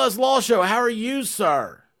 MLS Law Show. How are you,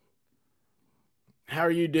 sir? How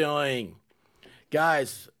are you doing?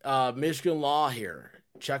 Guys, Michigan Law here.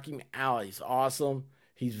 Check him out. He's awesome.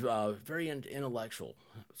 He's very intellectual,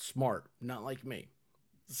 smart, not like me.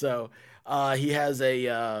 So he has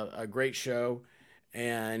a great show,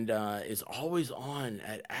 and is always on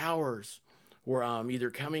at hours where I'm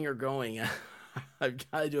either coming or going. I've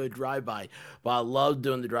got to do a drive by, but I love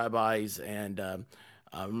doing the drive bys and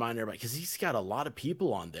remind everybody because he's got a lot of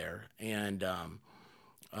people on there, and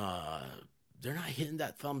uh, they're not hitting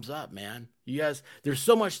that thumbs up, man. You guys, there's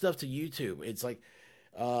so much stuff to YouTube. It's like,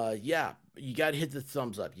 yeah, you got to hit the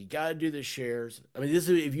thumbs up. You got to do the shares. I mean, this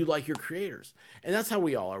is if you like your creators, and that's how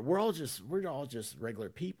we all are. We're all just regular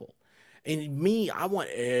people. And me, I want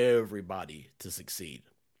everybody to succeed.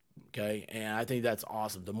 Okay, and I think that's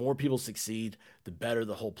awesome. The more people succeed, the better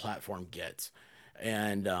the whole platform gets.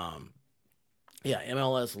 And yeah,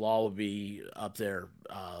 MLS Law will be up there,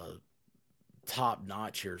 top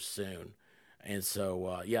notch here soon. And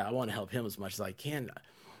so, yeah, I want to help him as much as I can,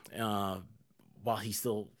 uh, while he's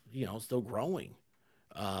still, still growing.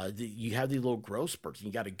 You have these little growth spurts, and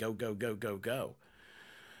you got to go, go, go, go, go.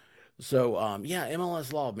 So, yeah,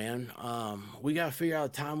 MLS Law, man. We got to figure out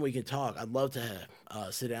a time we can talk. I'd love to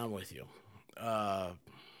sit down with you. Uh,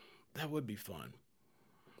 that would be fun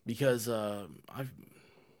because I've.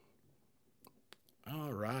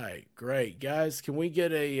 All right, great guys. Can we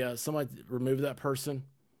get a somebody to remove that person?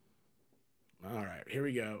 All right, here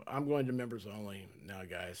we go. I'm going to members only now,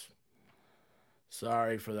 guys.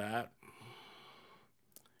 Sorry for that.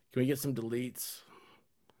 Can we get some deletes,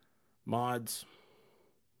 mods?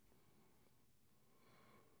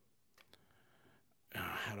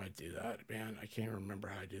 How do I do that, man? I can't remember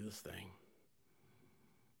how I do this thing.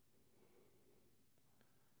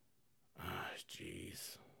 Ah,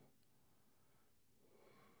 jeez.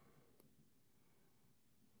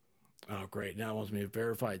 Oh, great. Now it wants me to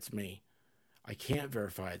verify it's me. I can't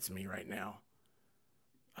verify it's me right now.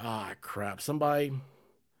 Ah, crap. Somebody,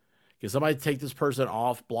 Can somebody take this person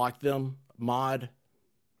off, block them, mod?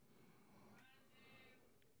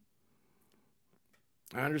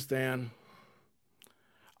 I understand.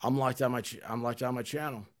 I'm locked out my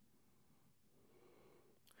channel.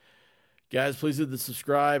 Guys, please hit the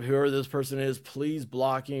subscribe. Whoever this person is, please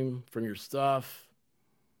block him from your stuff.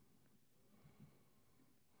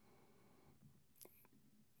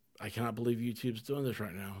 I cannot believe YouTube's doing this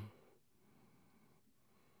right now.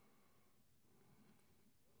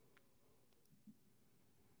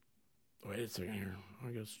 Wait a second here.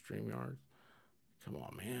 I go StreamYard. Come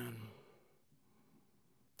on, man.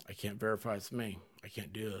 I can't verify it's me. I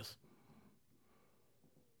can't do this.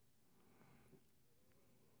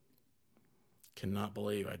 Cannot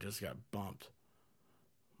believe I just got bumped.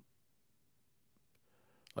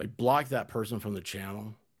 Like, block that person from the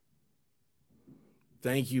channel.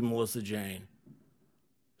 Thank you, Melissa Jane.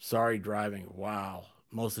 Sorry driving. Wow.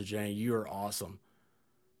 Melissa Jane, you are awesome.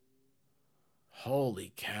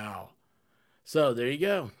 Holy cow. So there you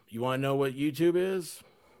go. You want to know what YouTube is?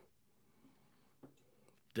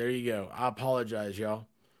 There you go. I apologize, y'all.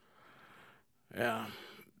 Yeah.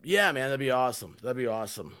 Yeah, man, that'd be awesome. That'd be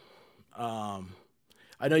awesome.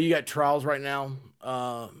 I know you got trials right now,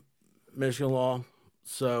 Michigan law.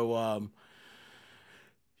 So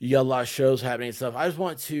you got a lot of shows happening and stuff. I just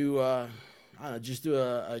want to, I don't know, just do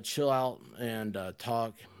a chill out and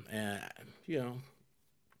talk and, you know,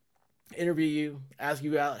 interview you, ask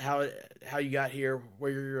you about how you got here,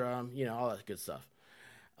 where you're, you know, all that good stuff.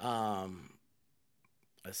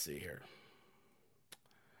 Let's see here.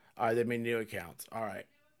 All right, they made new accounts. All right.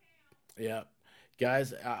 Yep.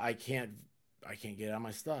 Guys, I can't get out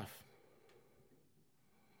my stuff.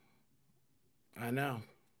 I know.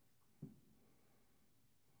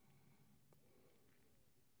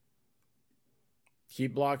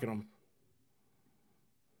 Keep blocking them.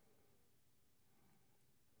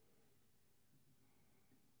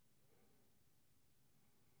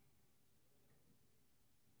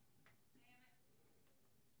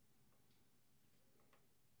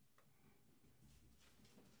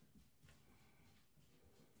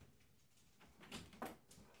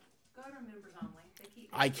 Go to members only.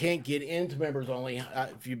 I can't get into members only.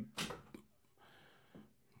 If you.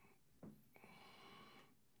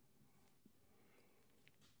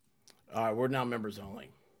 All right, we're now members only.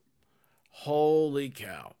 Holy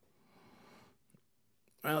cow.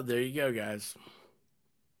 Well, there you go, guys.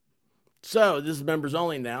 So, this is members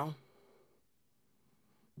only now.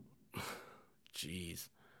 Jeez.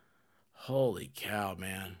 Holy cow,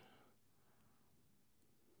 man.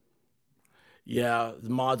 Yeah, the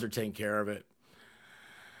mods are taking care of it.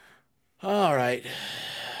 All right.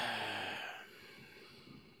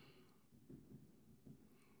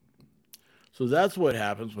 So that's what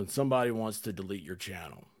happens when somebody wants to delete your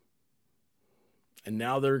channel. And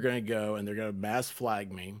now they're going to go and they're going to mass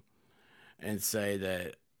flag me and say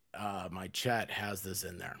that my chat has this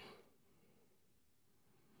in there.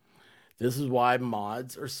 This is why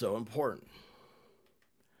mods are so important.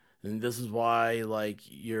 And this is why, like,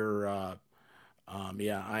 you're,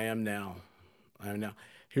 yeah, I am now.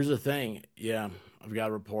 Here's the thing. Yeah, I've got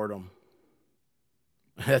to report them.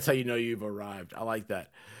 That's how you know you've arrived. I like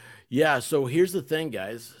that. Yeah, so here's the thing,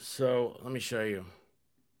 guys. So let me show you.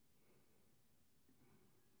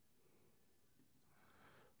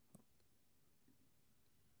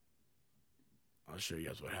 I'll show you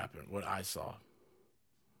guys what happened, what I saw.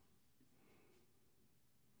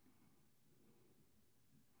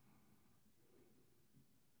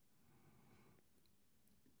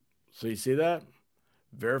 So you see that?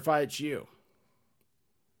 Verify it's you.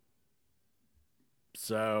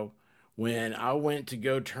 So when I went to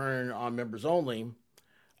go turn on members only,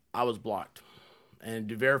 I was blocked. And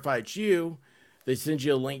to verify it's you, they send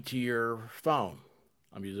you a link to your phone.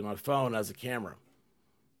 I'm using my phone as a camera.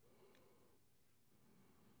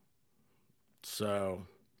 So,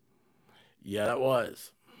 yeah, that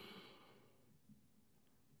was.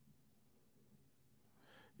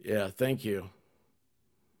 Yeah, thank you.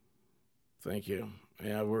 Thank you.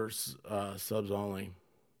 Yeah, we're subs only.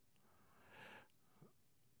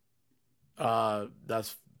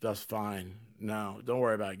 That's fine. No, don't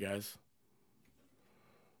worry about it, guys.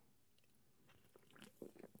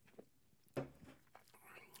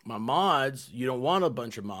 My mods, you don't want a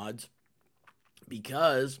bunch of mods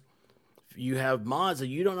because if you have mods that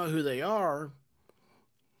you don't know who they are,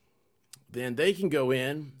 then they can go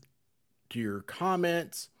in to your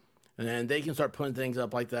comments and then they can start putting things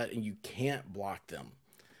up like that and you can't block them.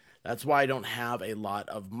 That's why I don't have a lot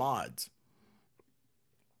of mods.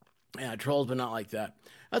 Yeah, trolls, but not like that.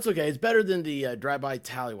 That's okay. It's better than the drive-by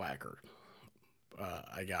tallywhacker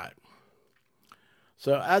I got.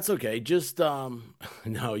 So that's okay. Just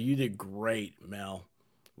no, you did great, Mel.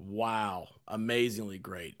 Wow, amazingly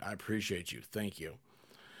great. I appreciate you. Thank you.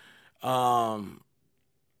 Um,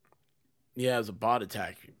 yeah, it was a bot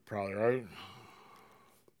attack, probably right.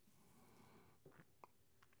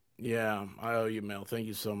 Yeah, I owe you, Mel. Thank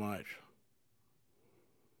you so much.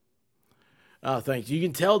 Oh, thanks. You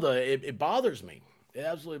can tell it bothers me. It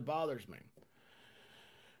absolutely bothers me.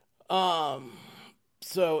 Um,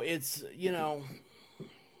 so it's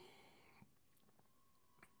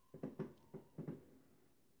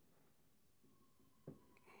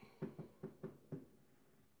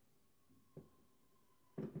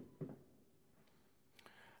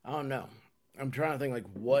I don't know. I'm trying to think like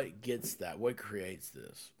what gets that, what creates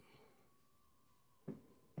this.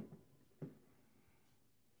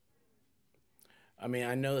 I mean,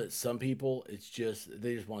 I know that some people, it's just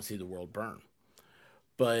they just want to see the world burn.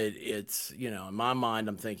 But it's in my mind,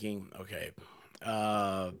 I'm thinking, okay,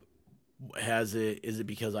 uh, has it is it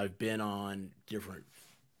because I've been on different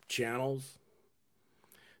channels?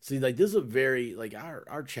 See, like this is a very like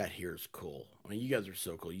our chat here is cool. I mean, you guys are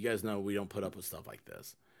so cool. You guys know we don't put up with stuff like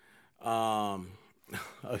this. Um,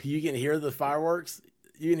 you can hear the fireworks.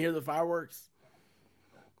 You can hear the fireworks.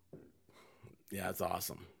 Yeah, it's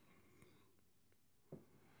awesome.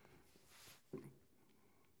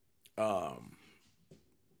 Um,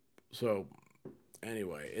 so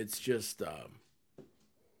anyway, it's just I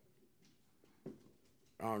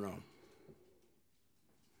don't know.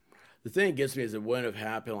 The thing that gets me is it wouldn't have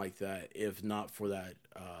happened like that if not for that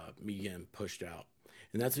me getting pushed out,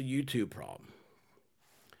 and that's a YouTube problem.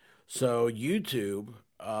 So YouTube,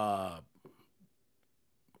 yeah,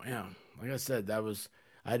 like I said, that was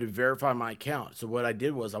I had to verify my account. So what I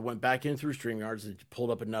did was I went back in through StreamYards and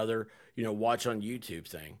pulled up another, watch on YouTube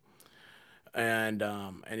thing. And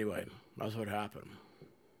anyway, that's what happened.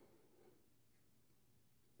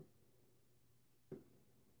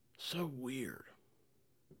 So weird.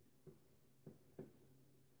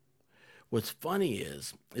 What's funny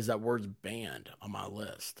is that word's banned on my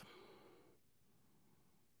list.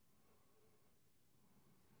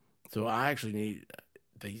 So I actually need.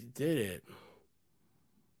 They did it.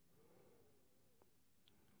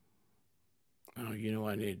 Oh, you know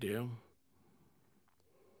what I need to do?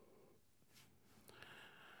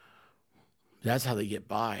 That's how they get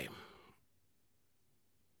by.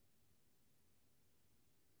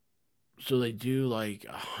 So they do like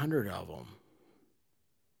 100 of them.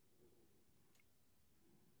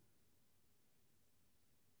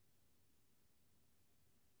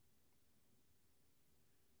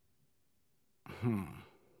 Hmm.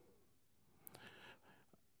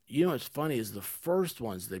 You know what's funny is the first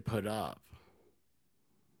ones they put up,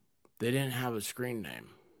 they didn't have a screen name.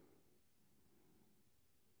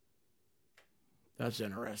 That's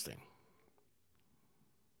interesting.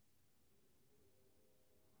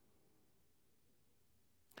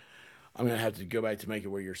 I'm gonna have to go back to make it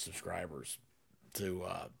where your subscribers to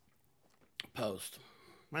post.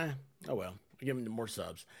 Eh, oh well. I give them more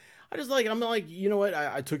subs. I'm like, you know what?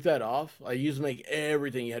 I took that off. I used to make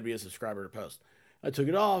everything you had to be a subscriber to post. I took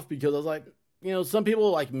it off because I was like, some people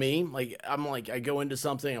like me, like I'm like I go into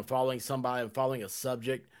something, I'm following somebody, I'm following a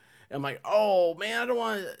subject. And I'm like, oh man, I don't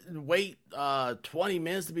want to wait 20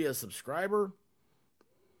 minutes to be a subscriber.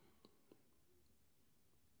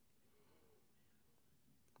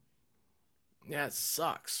 Yeah, it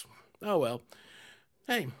sucks. Oh well.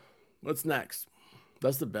 Hey, what's next?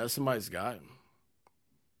 That's the best somebody's got.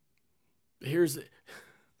 Here's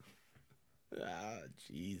Ah,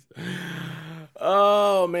 jeez.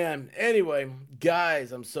 Oh man. Anyway,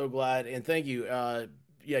 guys, I'm so glad and thank you.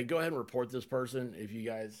 Yeah, go ahead and report this person if you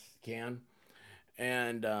guys can.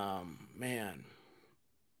 And man,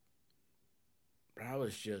 I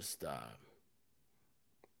was just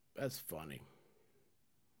that's funny.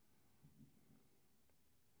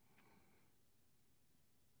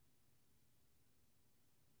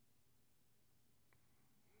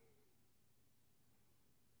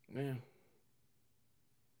 Yeah.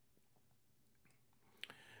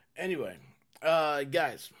 Anyway,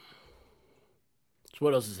 guys, so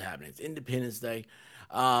what else is happening? It's Independence Day.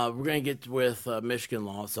 We're gonna get with Michigan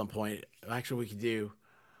law at some point. Actually, we could do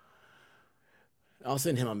I'll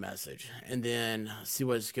send him a message and then see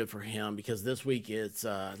what's good for him because this week it's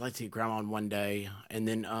I'd like to get grandma on one day and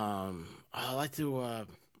then I'd like to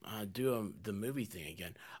do the movie thing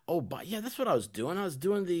again. Oh, but yeah, that's what I was doing. I was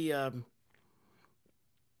doing the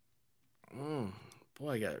mm,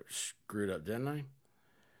 boy, I got screwed up, didn't I?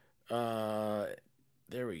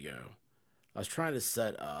 There we go. I was trying to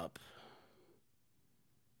set up.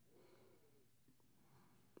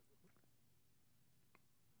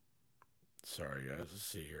 Sorry, guys. Let's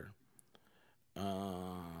see here.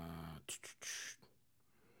 All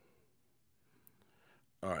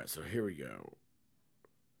right, so here we go.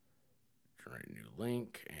 Generate new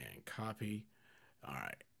link and copy. All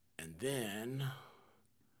right, and then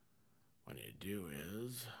what I need to do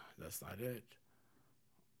is that's not it.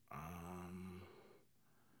 I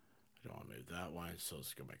don't want to move that one, so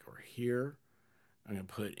let's go back over here. I'm gonna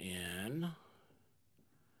put in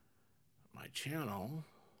my channel,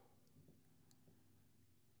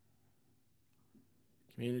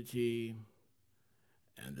 community,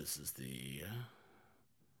 and this is the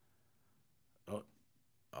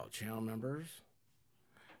all channel members.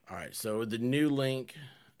 All right, so the new link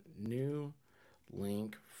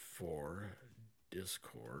for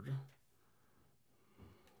Discord,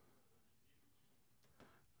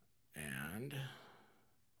 and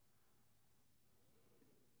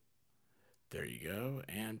there you go,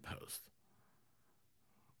 and post.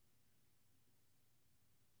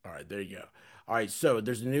 All right, there you go. All right, so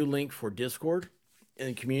there's a new link for Discord in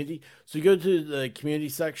the community. So you go to the community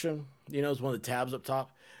section, it's one of the tabs up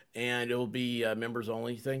top, and it will be a members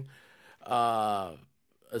only thing.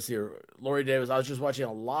 Let's see here. Lori Davis, I was just watching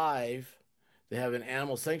a live. They have an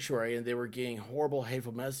animal sanctuary, and they were getting horrible,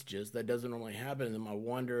 hateful messages. That doesn't normally happen to them. I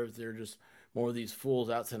wonder if they're just more of these fools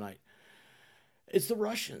out tonight. It's the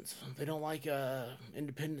Russians. They don't like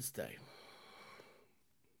Independence Day.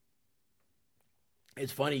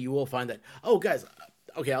 It's funny. You will find that. Oh, guys.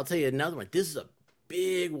 Okay, I'll tell you another one. This is a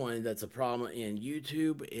big one that's a problem in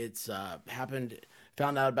YouTube. It's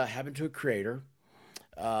found out about happened to a creator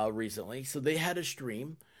recently. So they had a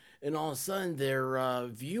stream, and all of a sudden their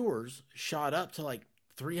viewers shot up to like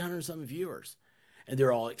 300 something viewers, and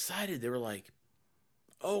they're all excited. They were like,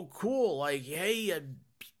 "Oh, cool! Like, hey,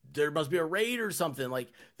 there must be a raid or something. Like,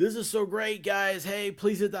 this is so great, guys. Hey,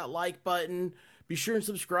 please hit that like button. Be sure and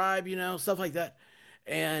subscribe. Stuff like that."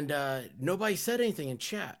 And nobody said anything in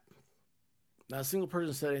chat. Not a single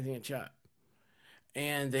person said anything in chat.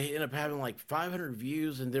 And they ended up having like 500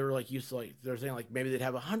 views, and they were like used to they're saying like maybe they'd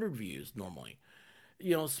have 100 views normally.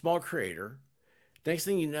 Small creator. Next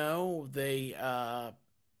thing you know, they I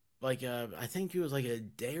think it was like a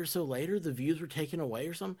day or so later, the views were taken away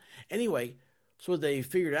or something. Anyway, so what they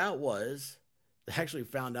figured out was they actually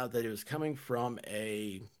found out that it was coming from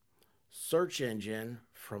a search engine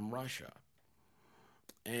from Russia.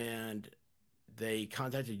 And they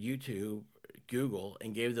contacted YouTube, Google,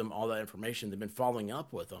 and gave them all that information. They've been following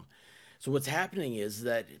up with them. So what's happening is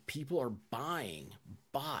that people are buying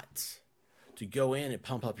bots to go in and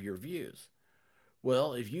pump up your views.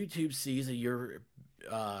 Well, if YouTube sees that your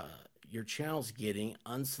channel's getting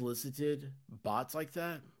unsolicited bots like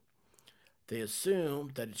that, they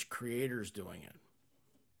assume that it's creators doing it.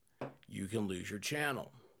 You can lose your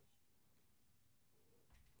channel.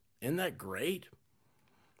 Isn't that great?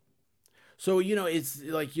 So, it's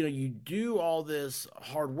like, you do all this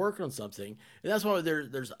hard work on something, and that's why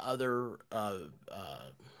there's other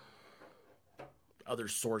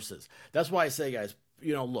sources. That's why I say, guys,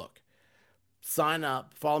 look, sign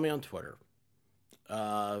up, follow me on Twitter,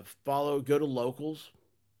 go to Locals,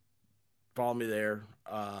 follow me there,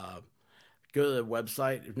 go to the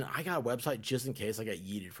website. I got a website just in case I got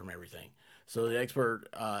yeeted from everything. So the expert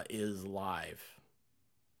is live.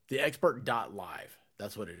 The expert.live.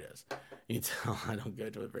 That's what it is. You can tell I don't go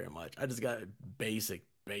to it very much. I just got basic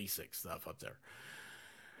stuff up there.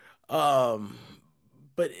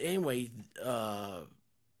 But anyway, I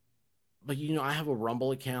have a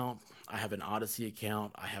Rumble account. I have an Odyssey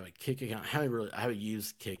account. I have a Kick account. I haven't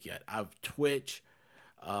used Kick yet. I have Twitch.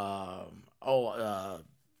 I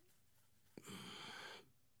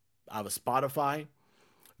have a Spotify.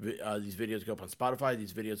 These videos go up on Spotify.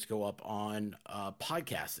 These videos go up on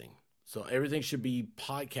podcasting. So everything should be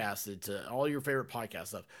podcasted to all your favorite podcast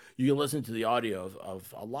stuff. You can listen to the audio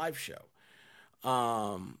of a live show.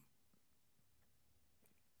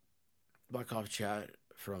 Back off chat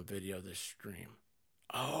from video this stream.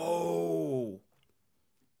 Oh,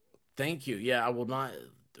 thank you. Yeah, I will not.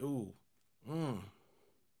 Ooh.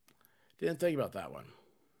 Didn't think about that one.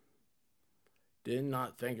 Did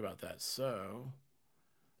not think about that. So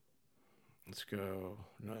let's go.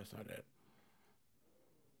 No, that's not it.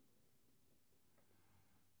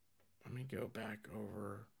 Let me go back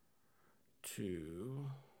over to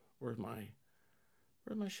where's my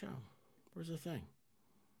show? Where's the thing?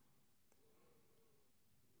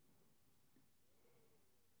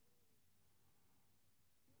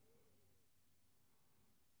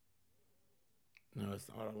 No, it's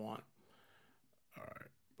not what I want. All right,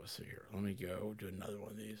 let's see here. Let me go do another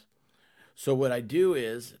one of these. So what I do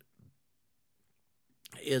is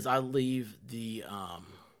I leave the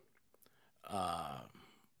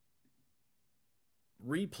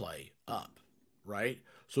replay up, right?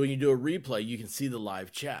 So when you do a replay, you can see the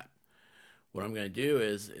live chat. What I'm going to do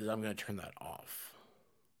is I'm going to turn that off.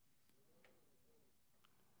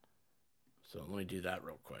 So let me do that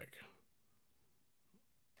real quick.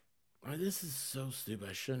 All right, this is so stupid.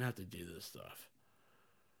 I shouldn't have to do this stuff.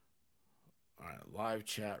 All right, live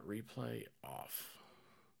chat replay off.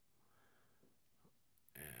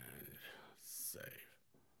 And save.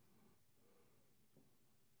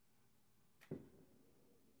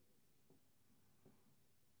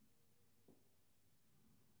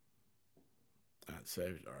 That's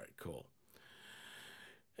saved. All right, cool.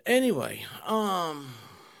 Anyway,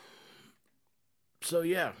 so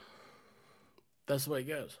yeah, that's the way it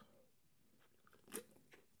goes.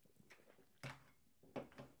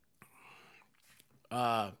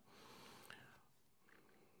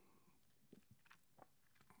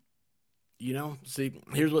 See,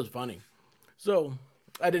 here's what's funny. So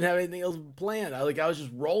I didn't have anything else planned. I was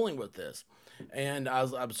just rolling with this, and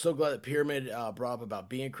I'm so glad that Pyramid brought up about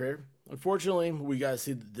being a creator. Unfortunately, we got to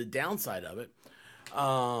see the downside of it.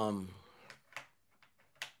 I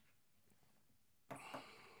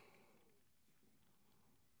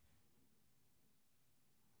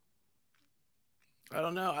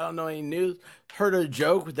don't know. I don't know any news. Heard a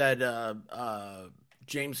joke that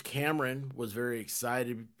James Cameron was very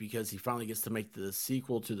excited because he finally gets to make the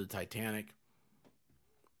sequel to the Titanic.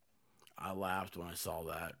 I laughed when I saw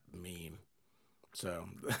that meme. So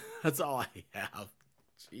that's all I have.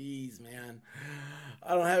 Jeez, man.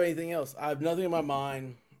 I don't have anything else. I have nothing in my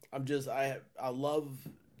mind. I love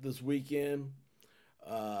this weekend.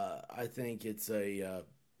 I think it's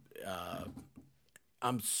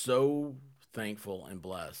I'm so thankful and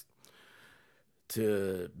blessed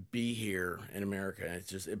to be here in America. And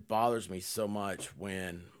it bothers me so much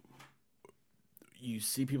when you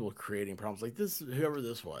see people creating problems like this, whoever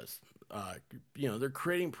this was, they're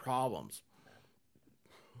creating problems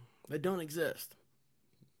that don't exist.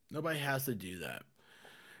 Nobody has to do that.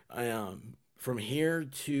 From here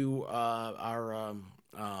to our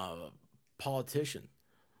politician,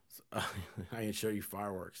 I can show you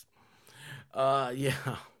fireworks. Yeah.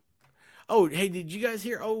 Oh, hey, did you guys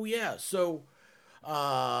hear? Oh, yeah. So,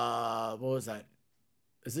 what was that?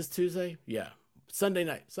 Is this Tuesday? Yeah. Sunday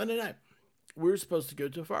night. We were supposed to go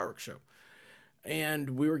to a fireworks show.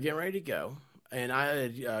 And we were getting ready to go. And I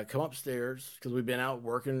had come upstairs because we've been out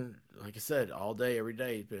working, like I said, all day, every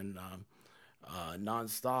day. It's been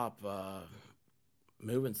nonstop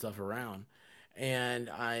moving stuff around. And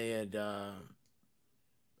I had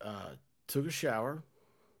took a shower,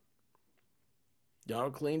 got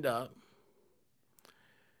all cleaned up,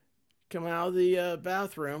 come out of the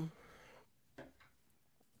bathroom.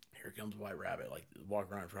 Here comes White Rabbit, like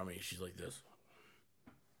walking around in front of me. She's like this.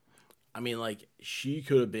 I mean, like, she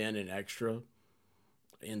could have been an extra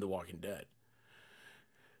in The Walking Dead.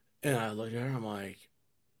 And I look at her, I'm like,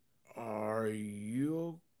 are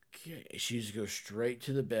you okay? She just goes straight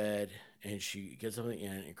to the bed, and she gets up in the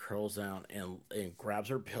end and curls down and grabs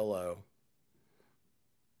her pillow.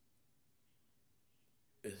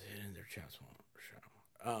 Is it in their chest?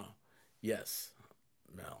 Oh, yes,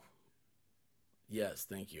 Mel. Yes,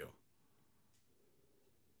 thank you.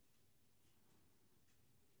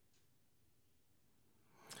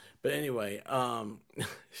 But anyway,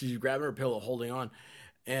 she's grabbing her pillow, holding on,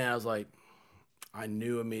 and I was like, I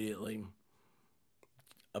knew immediately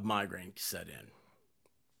a migraine set in.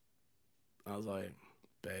 I was like,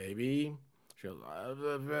 baby. She goes, I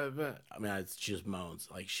mean, she just moans.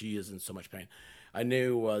 Like, she is in so much pain. I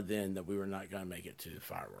knew then that we were not going to make it to the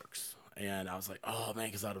fireworks. And I was like, oh, man,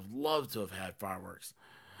 because I'd have loved to have had fireworks.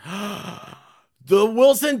 The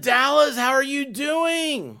Wilson Dallas, how are you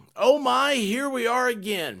doing? Oh, my, here we are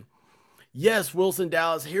again. Yes, Wilson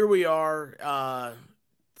Dallas, here we are.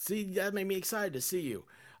 See, that made me excited to see you.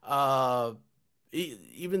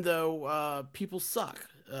 Even though people suck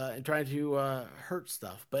and trying to hurt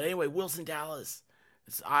stuff. But anyway, Wilson Dallas,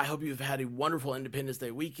 I hope you've had a wonderful Independence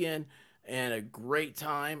Day weekend and a great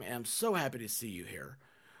time. And I'm so happy to see you here.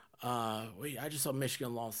 Wait, I just saw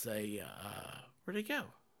Michigan Law say, where'd it go?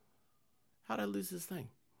 How'd I lose this thing?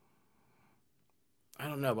 I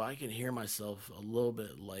don't know, but I can hear myself a little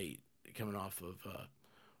bit late coming off of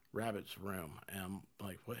Rabbit's room. And I'm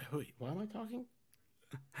like, wait, why am I talking?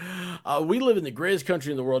 We live in the greatest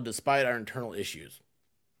country in the world despite our internal issues.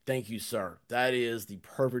 Thank you, sir. That is the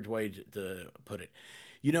perfect way to put it.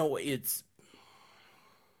 You know, it's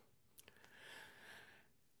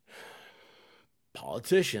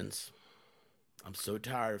politicians. I'm so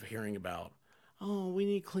tired of hearing about, oh, we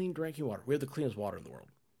need clean drinking water. We have the cleanest water in the world.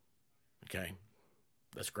 Okay?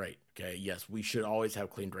 That's great. Okay. Yes, we should always have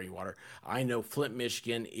clean drinking water. I know Flint,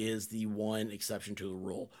 Michigan is the one exception to the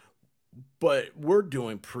rule, but we're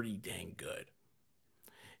doing pretty dang good.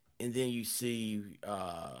 And then you see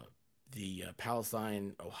the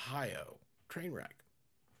Palestine, Ohio train wreck.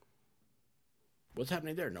 What's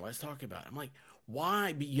happening there? Nobody's talking about it. I'm like,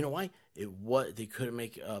 why? But you know why? They couldn't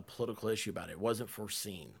make a political issue about it. It wasn't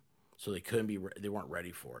foreseen, so they weren't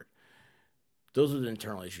ready for it. Those are the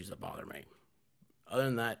internal issues that bother me. Other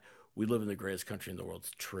than that, we live in the greatest country in the world.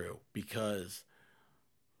 It's true because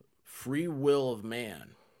free will of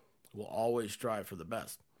man will always strive for the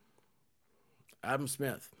best. Adam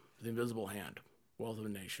Smith, The Invisible Hand, Wealth of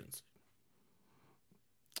Nations.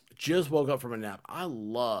 Just woke up from a nap. I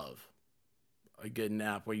love a good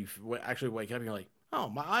nap where you actually wake up and you're like, oh,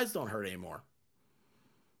 my eyes don't hurt anymore.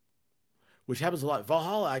 Which happens a lot.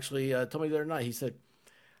 Valhalla actually told me the other night, he said,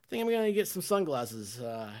 I think I'm going to get some sunglasses,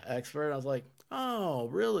 expert. And I was like, oh,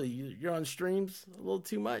 really? You're on streams a little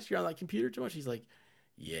too much? You're on that computer too much? He's like,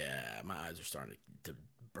 yeah, my eyes are starting to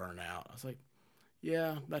burn out. I was like,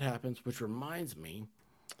 yeah, that happens. Which reminds me,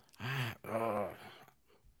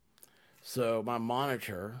 so my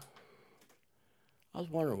monitor, I was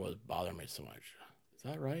wondering what was bothering me so much. Is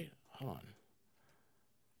that right? Hold on.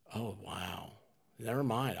 Oh, wow. Never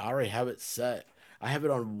mind. I already have it set. I have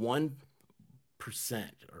it on 1%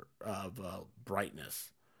 of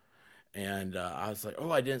brightness. And I was like,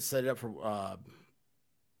 oh, I didn't set it up for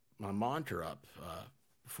my monitor up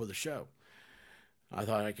for the show. I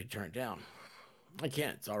thought I could turn it down. I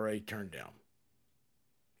can't. It's already turned down.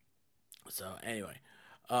 So anyway,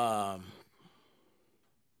 um,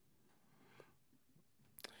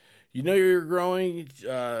 you know you're growing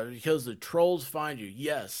because the trolls find you.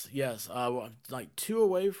 Yes, yes. Like 2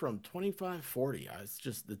 away from 2540.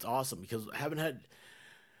 It's awesome because I haven't had.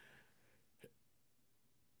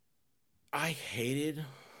 I hated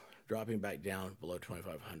dropping back down below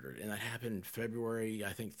 2500, and that happened February,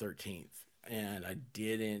 I think 13th, and I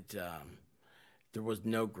didn't. There was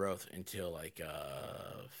no growth until like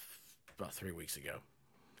about 3 weeks ago.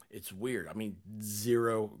 It's weird. I mean,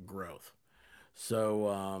 zero growth. So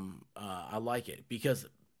I like it because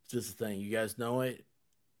this is the thing. You guys know it,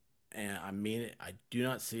 and I mean it. I do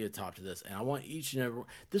not see a top to this, and I want each and every.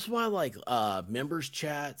 This is why I like members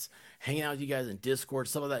chats, hanging out with you guys in Discord,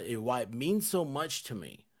 stuff like that. Why it means so much to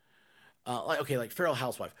me. Like okay, like Feral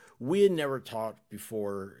Housewife. We had never talked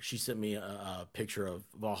before. She sent me a picture of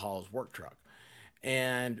Valhalla's work truck,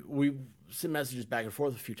 and we sent messages back and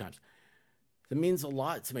forth a few times. That means a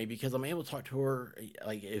lot to me because I'm able to talk to her.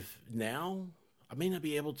 Like if now I may not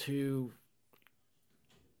be able to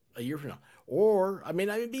a year from now, or I may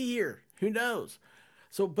not even be here. Who knows?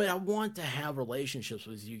 So, but I want to have relationships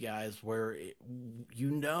with you guys where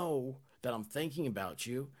you know that I'm thinking about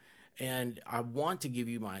you, and I want to give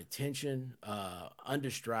you my attention,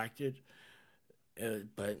 undistracted.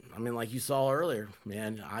 But I mean, like you saw earlier,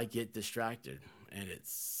 man, I get distracted, and it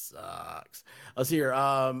sucks. Let's see here.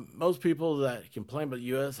 Most people that complain about the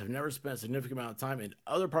U.S. have never spent a significant amount of time in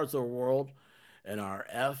other parts of the world and are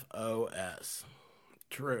FOS.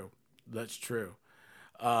 True. That's true.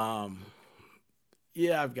 Um,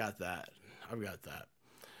 yeah, I've got that. I've got that.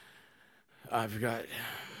 I've got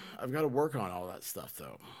I've got to work on all that stuff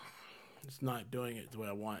though. It's not doing it the way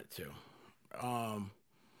I want it to.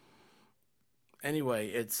 Anyway,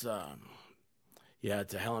 it's yeah,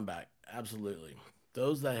 to hell and back. Absolutely.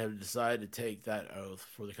 Those that have decided to take that oath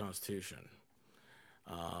for the Constitution,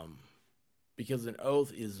 um, because an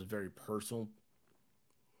oath is very personal,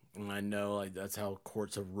 and I know like that's how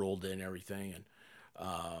courts have ruled in everything, and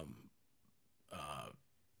um, uh,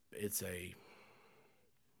 it's a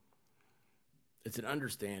it's an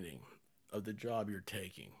understanding of the job you're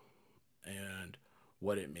taking and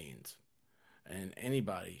what it means. And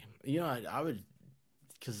anybody, I would,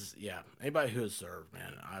 because yeah, anybody who has served,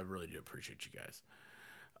 man, I really do appreciate you guys.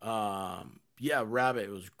 Yeah, Rabbit,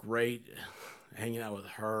 it was great hanging out with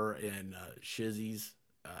her and Shizzy's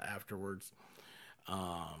afterwards.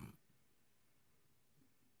 Um,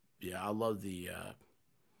 yeah, I love hanging out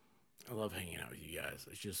with you guys.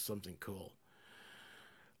 It's just something cool.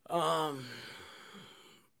 Um,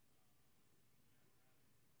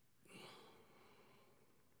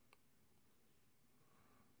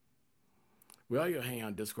 we all go hang out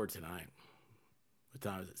on Discord tonight. What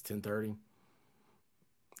time is it? It's 10:30.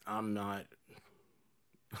 I'm not.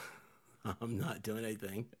 I'm not doing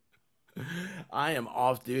anything. I am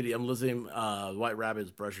off duty. I'm listening. White Rabbit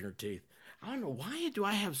is brushing her teeth. I don't know why do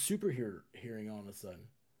I have hearing all of a sudden.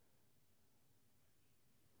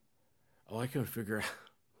 Oh, I couldn't figure out.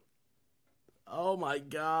 Oh my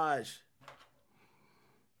gosh.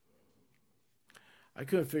 I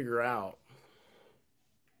couldn't figure out.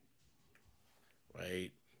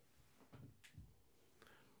 Wait.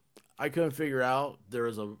 I couldn't figure out there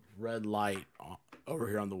was a red light over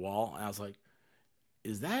here on the wall. And I was like,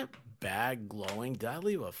 is that bag glowing? Did I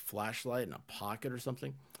leave a flashlight in a pocket or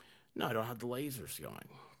something? No, I don't have the lasers going.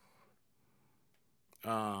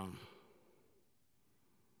 Um,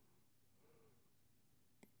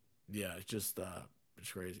 yeah,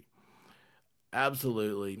 it's crazy.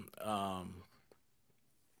 Absolutely.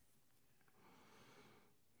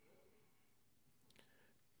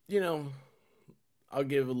 You know, I'll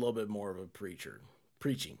give a little bit more of a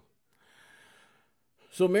preaching.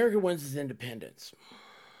 So America wins its independence.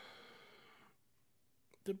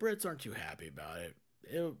 The Brits aren't too happy about it.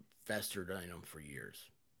 It festered in them for years.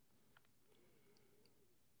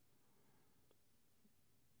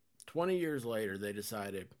 20 years later, they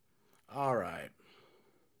decided, all right,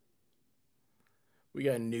 we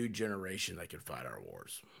got a new generation that can fight our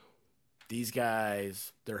wars. These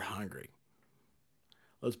guys, they're hungry.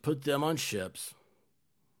 Let's put them on ships,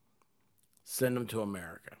 send them to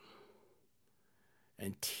America,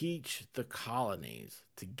 and teach the colonies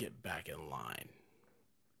to get back in line.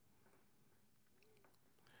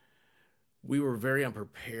 We were very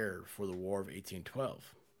unprepared for the War of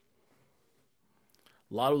 1812.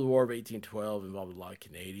 A lot of the War of 1812 involved a lot of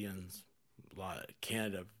Canadians. A lot of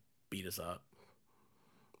Canada beat us up.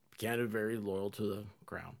 Canada very loyal to the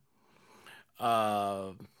crown.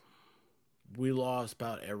 Uh, we lost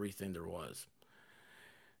about everything there was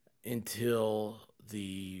until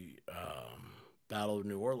the Battle of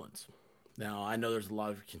New Orleans. Now I know there's a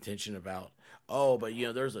lot of contention about, oh, but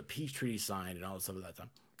there's a peace treaty signed and all this stuff at that time.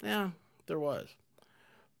 Yeah, there was,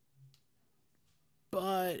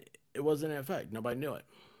 but it wasn't in effect. Nobody knew it.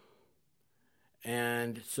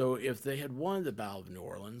 And so if they had won the Battle of New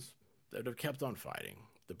Orleans, they'd have kept on fighting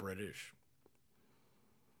the British.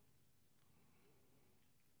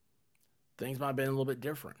 Things might have been a little bit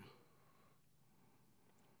different.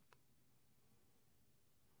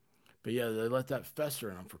 But yeah, they let that fester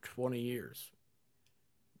in them for 20 years.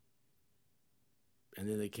 And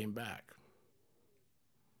then they came back.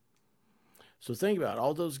 So think about it.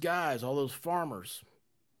 All those guys, all those farmers.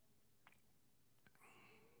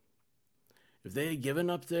 If they had given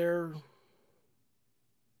up their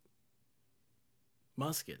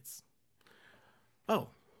muskets. Oh,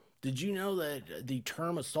 did you know that the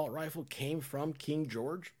term assault rifle came from King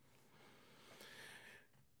George?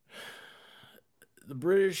 The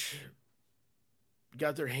British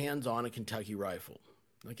got their hands on a Kentucky rifle.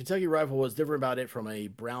 The Kentucky rifle, was different about it from a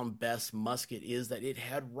Brown Bess musket is that it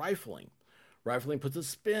had rifling. Rifling puts a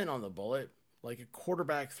spin on the bullet like a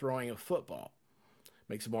quarterback throwing a football.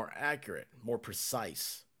 Makes it more accurate, more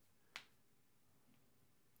precise.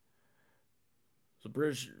 So the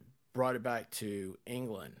British brought it back to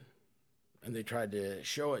England and they tried to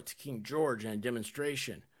show it to King George in a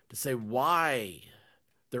demonstration to say why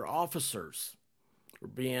their officers were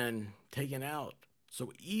being taken out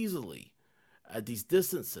so easily at these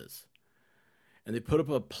distances. And they put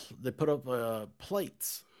up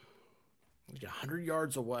plates like 100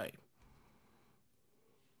 yards away.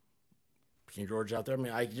 King George out there. I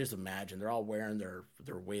mean, I can just imagine they're all wearing their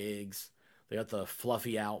wigs. They got the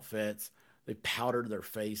fluffy outfits. They powdered their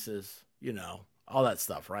faces. All that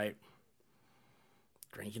stuff, right?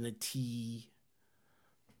 Drinking the tea.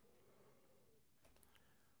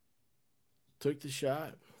 Took the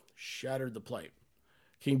shot, shattered the plate.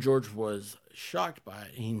 King George was shocked by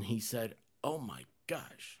it, and he said, "Oh my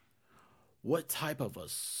gosh, what type of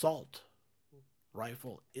assault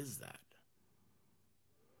rifle is that?"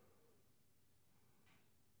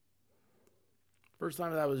 First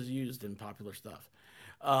time that was used in popular stuff.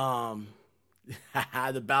 The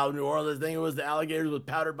Battle of New Orleans thing, it was the alligators with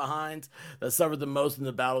powdered behinds that suffered the most in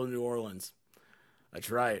the Battle of New Orleans.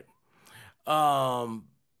 That's right. Um,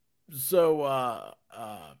 so,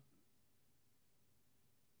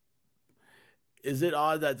 is it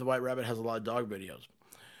odd that the White Rabbit has a lot of dog videos?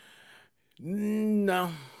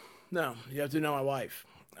 No, no. You have to know my wife.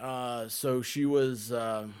 So she was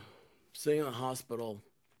sitting in the hospital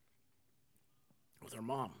with her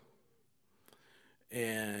mom.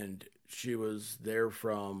 And she was there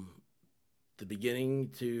from the beginning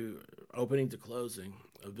to opening to closing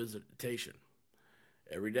of visitation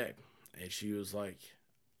every day. And she was like,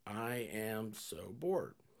 I am so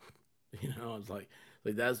bored. It's like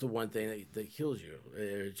that's the one thing that kills you.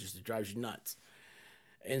 It drives you nuts.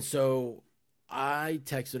 And so I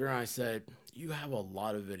texted her and I said, you have a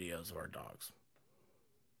lot of videos of our dogs.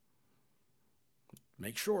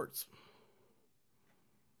 Make shorts.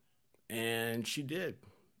 And she did.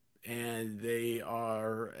 And they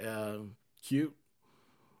are cute.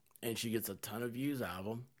 and she gets a ton of views out of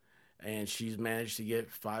them. And she's managed to get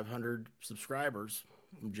 500 subscribers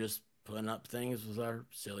from just putting up things with our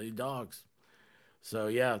silly dogs. So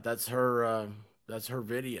yeah, that's her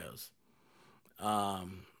videos.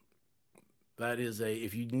 That is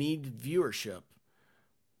if you need viewership,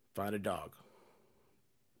 find a dog.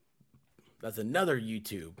 That's another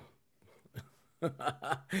YouTube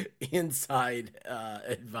inside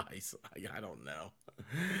advice. I don't know.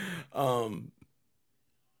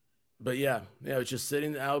 But yeah, it's just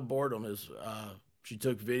sitting out of boredom. She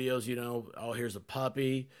took videos, oh, here's a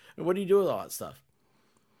puppy. And what do you do with all that stuff?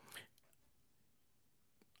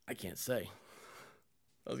 I can't say.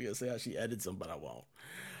 I was going to say how she edits them, but I won't.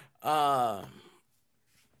 What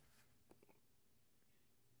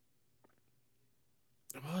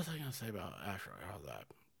was I going to say about after all that?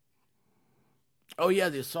 Oh, yeah,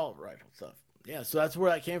 the assault rifle stuff. Yeah, so that's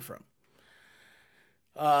where that came from.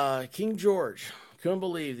 King George couldn't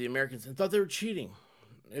believe the Americans and thought they were cheating.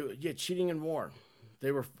 Cheating in war.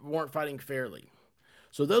 They weren't fighting fairly.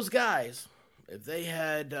 So those guys, if they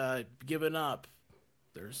had given up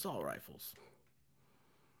their assault rifles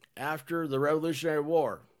after the Revolutionary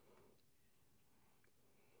War,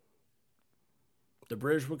 the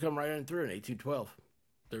British would come right in through in 1812.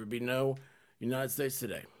 There would be no United States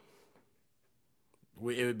today.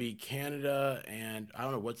 It would be Canada and I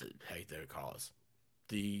don't know what the heck they would call us.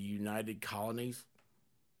 The United Colonies.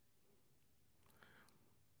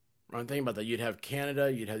 I'm thinking about that. You'd have Canada,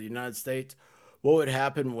 you'd have the United States. What would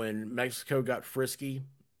happen when Mexico got frisky?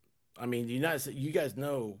 I mean, the United States, you guys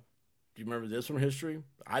know, do you remember this from history?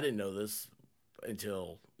 I didn't know this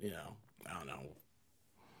until, I don't know,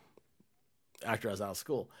 after I was out of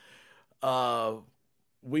school.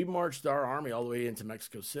 We marched our army all the way into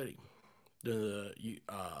Mexico City, the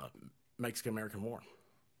Mexican-American War.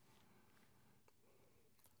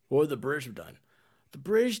 What would the British have done? The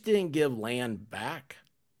British didn't give land back.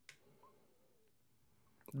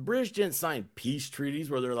 The British didn't sign peace treaties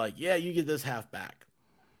where they're like, yeah, you get this half back.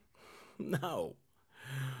 No.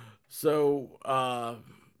 So,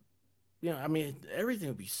 everything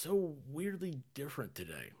would be so weirdly different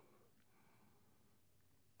today.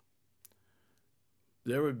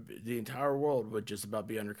 The entire world would just about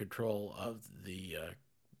be under control of the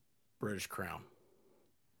British Crown.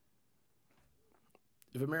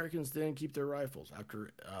 If Americans didn't keep their rifles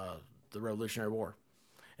after the Revolutionary War.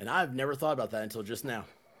 And I've never thought about that until just now.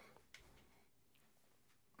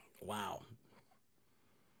 Wow.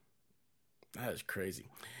 That is crazy.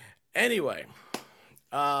 Anyway.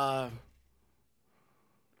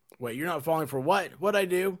 Wait, you're not falling for what? What'd I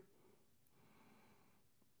do?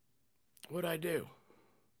 What'd I do?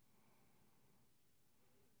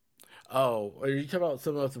 Oh, are you talking about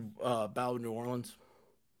something about the Battle of New Orleans?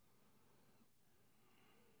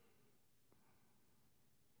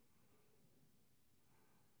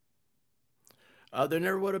 There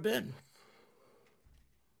never would have been.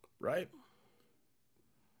 Right?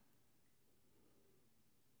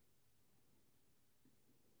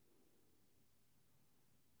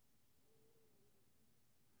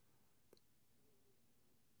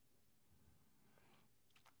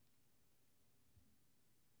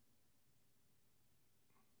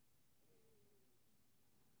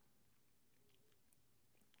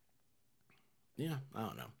 Yeah, I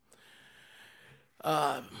don't know.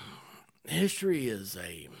 History is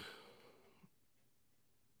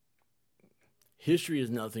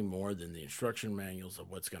nothing more than the instruction manuals of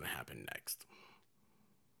what's going to happen next.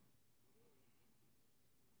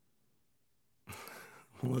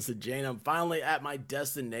 Melissa Jane, I'm finally at my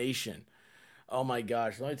destination. Oh my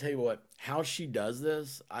gosh, let me tell you what, how she does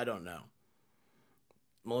this, I don't know.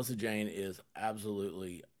 Melissa Jane is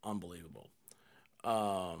absolutely unbelievable.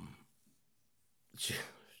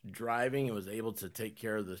 Driving and was able to take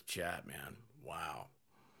care of this chat, man. Wow.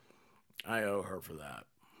 I owe her for that.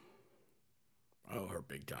 I owe her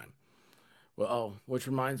big time. Well, which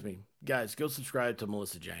reminds me, guys, go subscribe to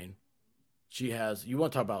Melissa Jane. She has, you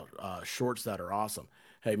want to talk about shorts that are awesome.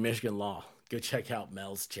 Hey, Michigan Law, go check out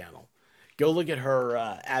Mel's channel. Go look at her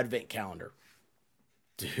advent calendar.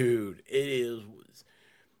 Dude, it is,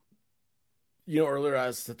 earlier I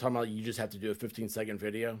was talking about you just have to do a 15-second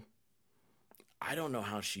video. I don't know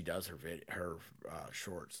how she does her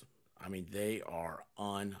shorts. I mean, they are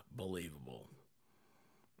unbelievable.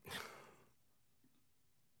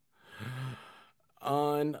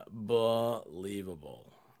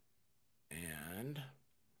 Unbelievable. And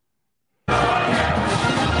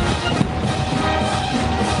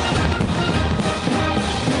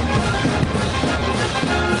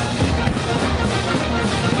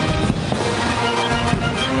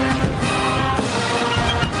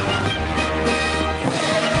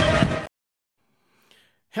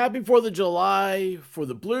Happy 4th of July for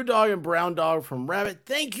the blue dog and brown dog from Rabbit.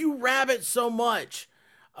 Thank you, Rabbit, so much.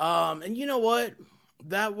 And you know what?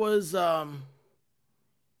 That was,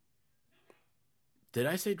 did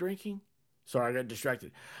I say drinking? Sorry, I got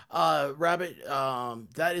distracted. Rabbit,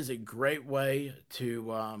 that is a great way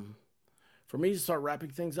to, for me to start wrapping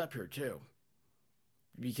things up here too.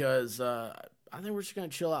 Because, I think we're just going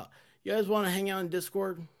to chill out. You guys want to hang out in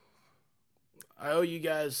Discord? I owe you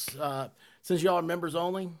guys, since y'all are members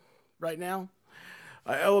only right now,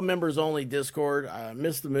 I owe a members only Discord. I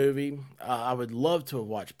missed the movie. I would love to have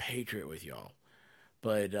watched Patriot with y'all,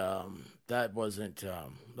 but that wasn't, that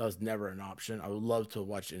was never an option. I would love to have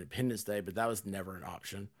watched Independence Day, but that was never an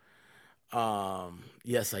option.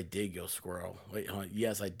 Yes, I did go squirrel. Wait, hold on.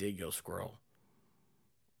 Yes, I did go squirrel.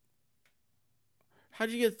 How'd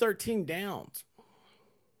you get 13 downs?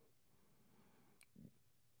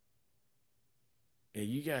 Yeah,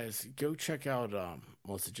 you guys go check out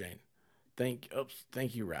Melissa Jane. Thank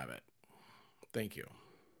you, Rabbit. Thank you.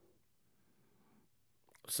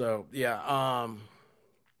 So yeah, I'll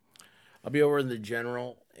be over in the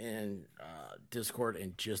general in Discord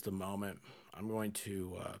in just a moment. I'm going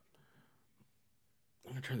to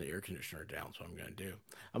turn the air conditioner down. That's what I'm going to do.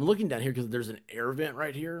 I'm looking down here because there's an air vent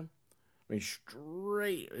right here. I mean,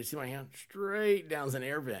 straight. You see my hand? Straight down is an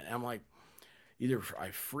air vent. And I'm like, either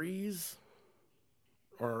I freeze.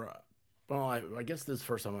 Or, well, I guess this is the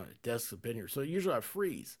first time my desk has been here. So usually I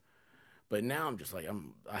freeze. But now I'm just like,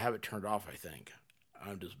 I have it turned off, I think.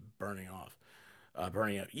 I'm just burning up.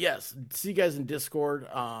 Yes, see you guys in Discord.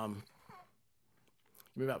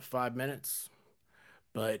 Maybe about 5 minutes.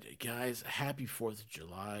 But, guys, happy 4th of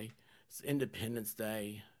July. It's Independence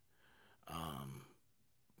Day. I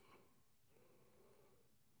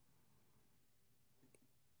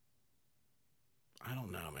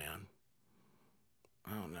don't know, man.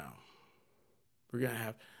 I don't know. We're going to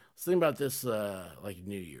have, let's think about this like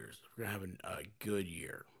New Year's. We're going to have a good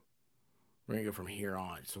year. We're going to go from here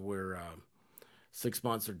on. So we're 6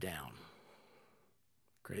 months are down.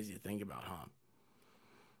 Crazy to think about, huh?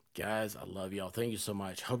 Guys, I love y'all. Thank you so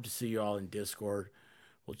much. Hope to see you all in Discord.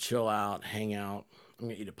 We'll chill out, hang out. I'm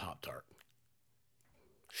going to eat a Pop-Tart.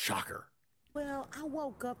 Shocker. Well, I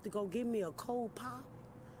woke up to go get me a cold pop.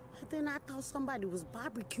 And then I thought somebody was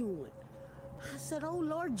barbecuing. I said, oh,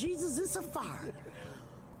 Lord Jesus, it's a fire.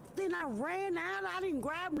 Then I ran out. I didn't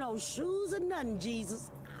grab no shoes or nothing,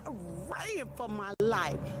 Jesus. I ran for my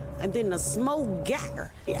life. And then the smoke got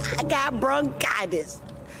her. I got bronchitis.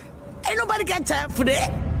 Ain't nobody got time for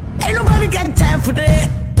that. Ain't nobody got time for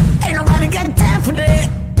that. Ain't nobody got time for that.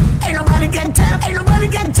 Ain't nobody got time. Ain't nobody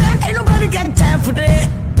got time. Ain't nobody got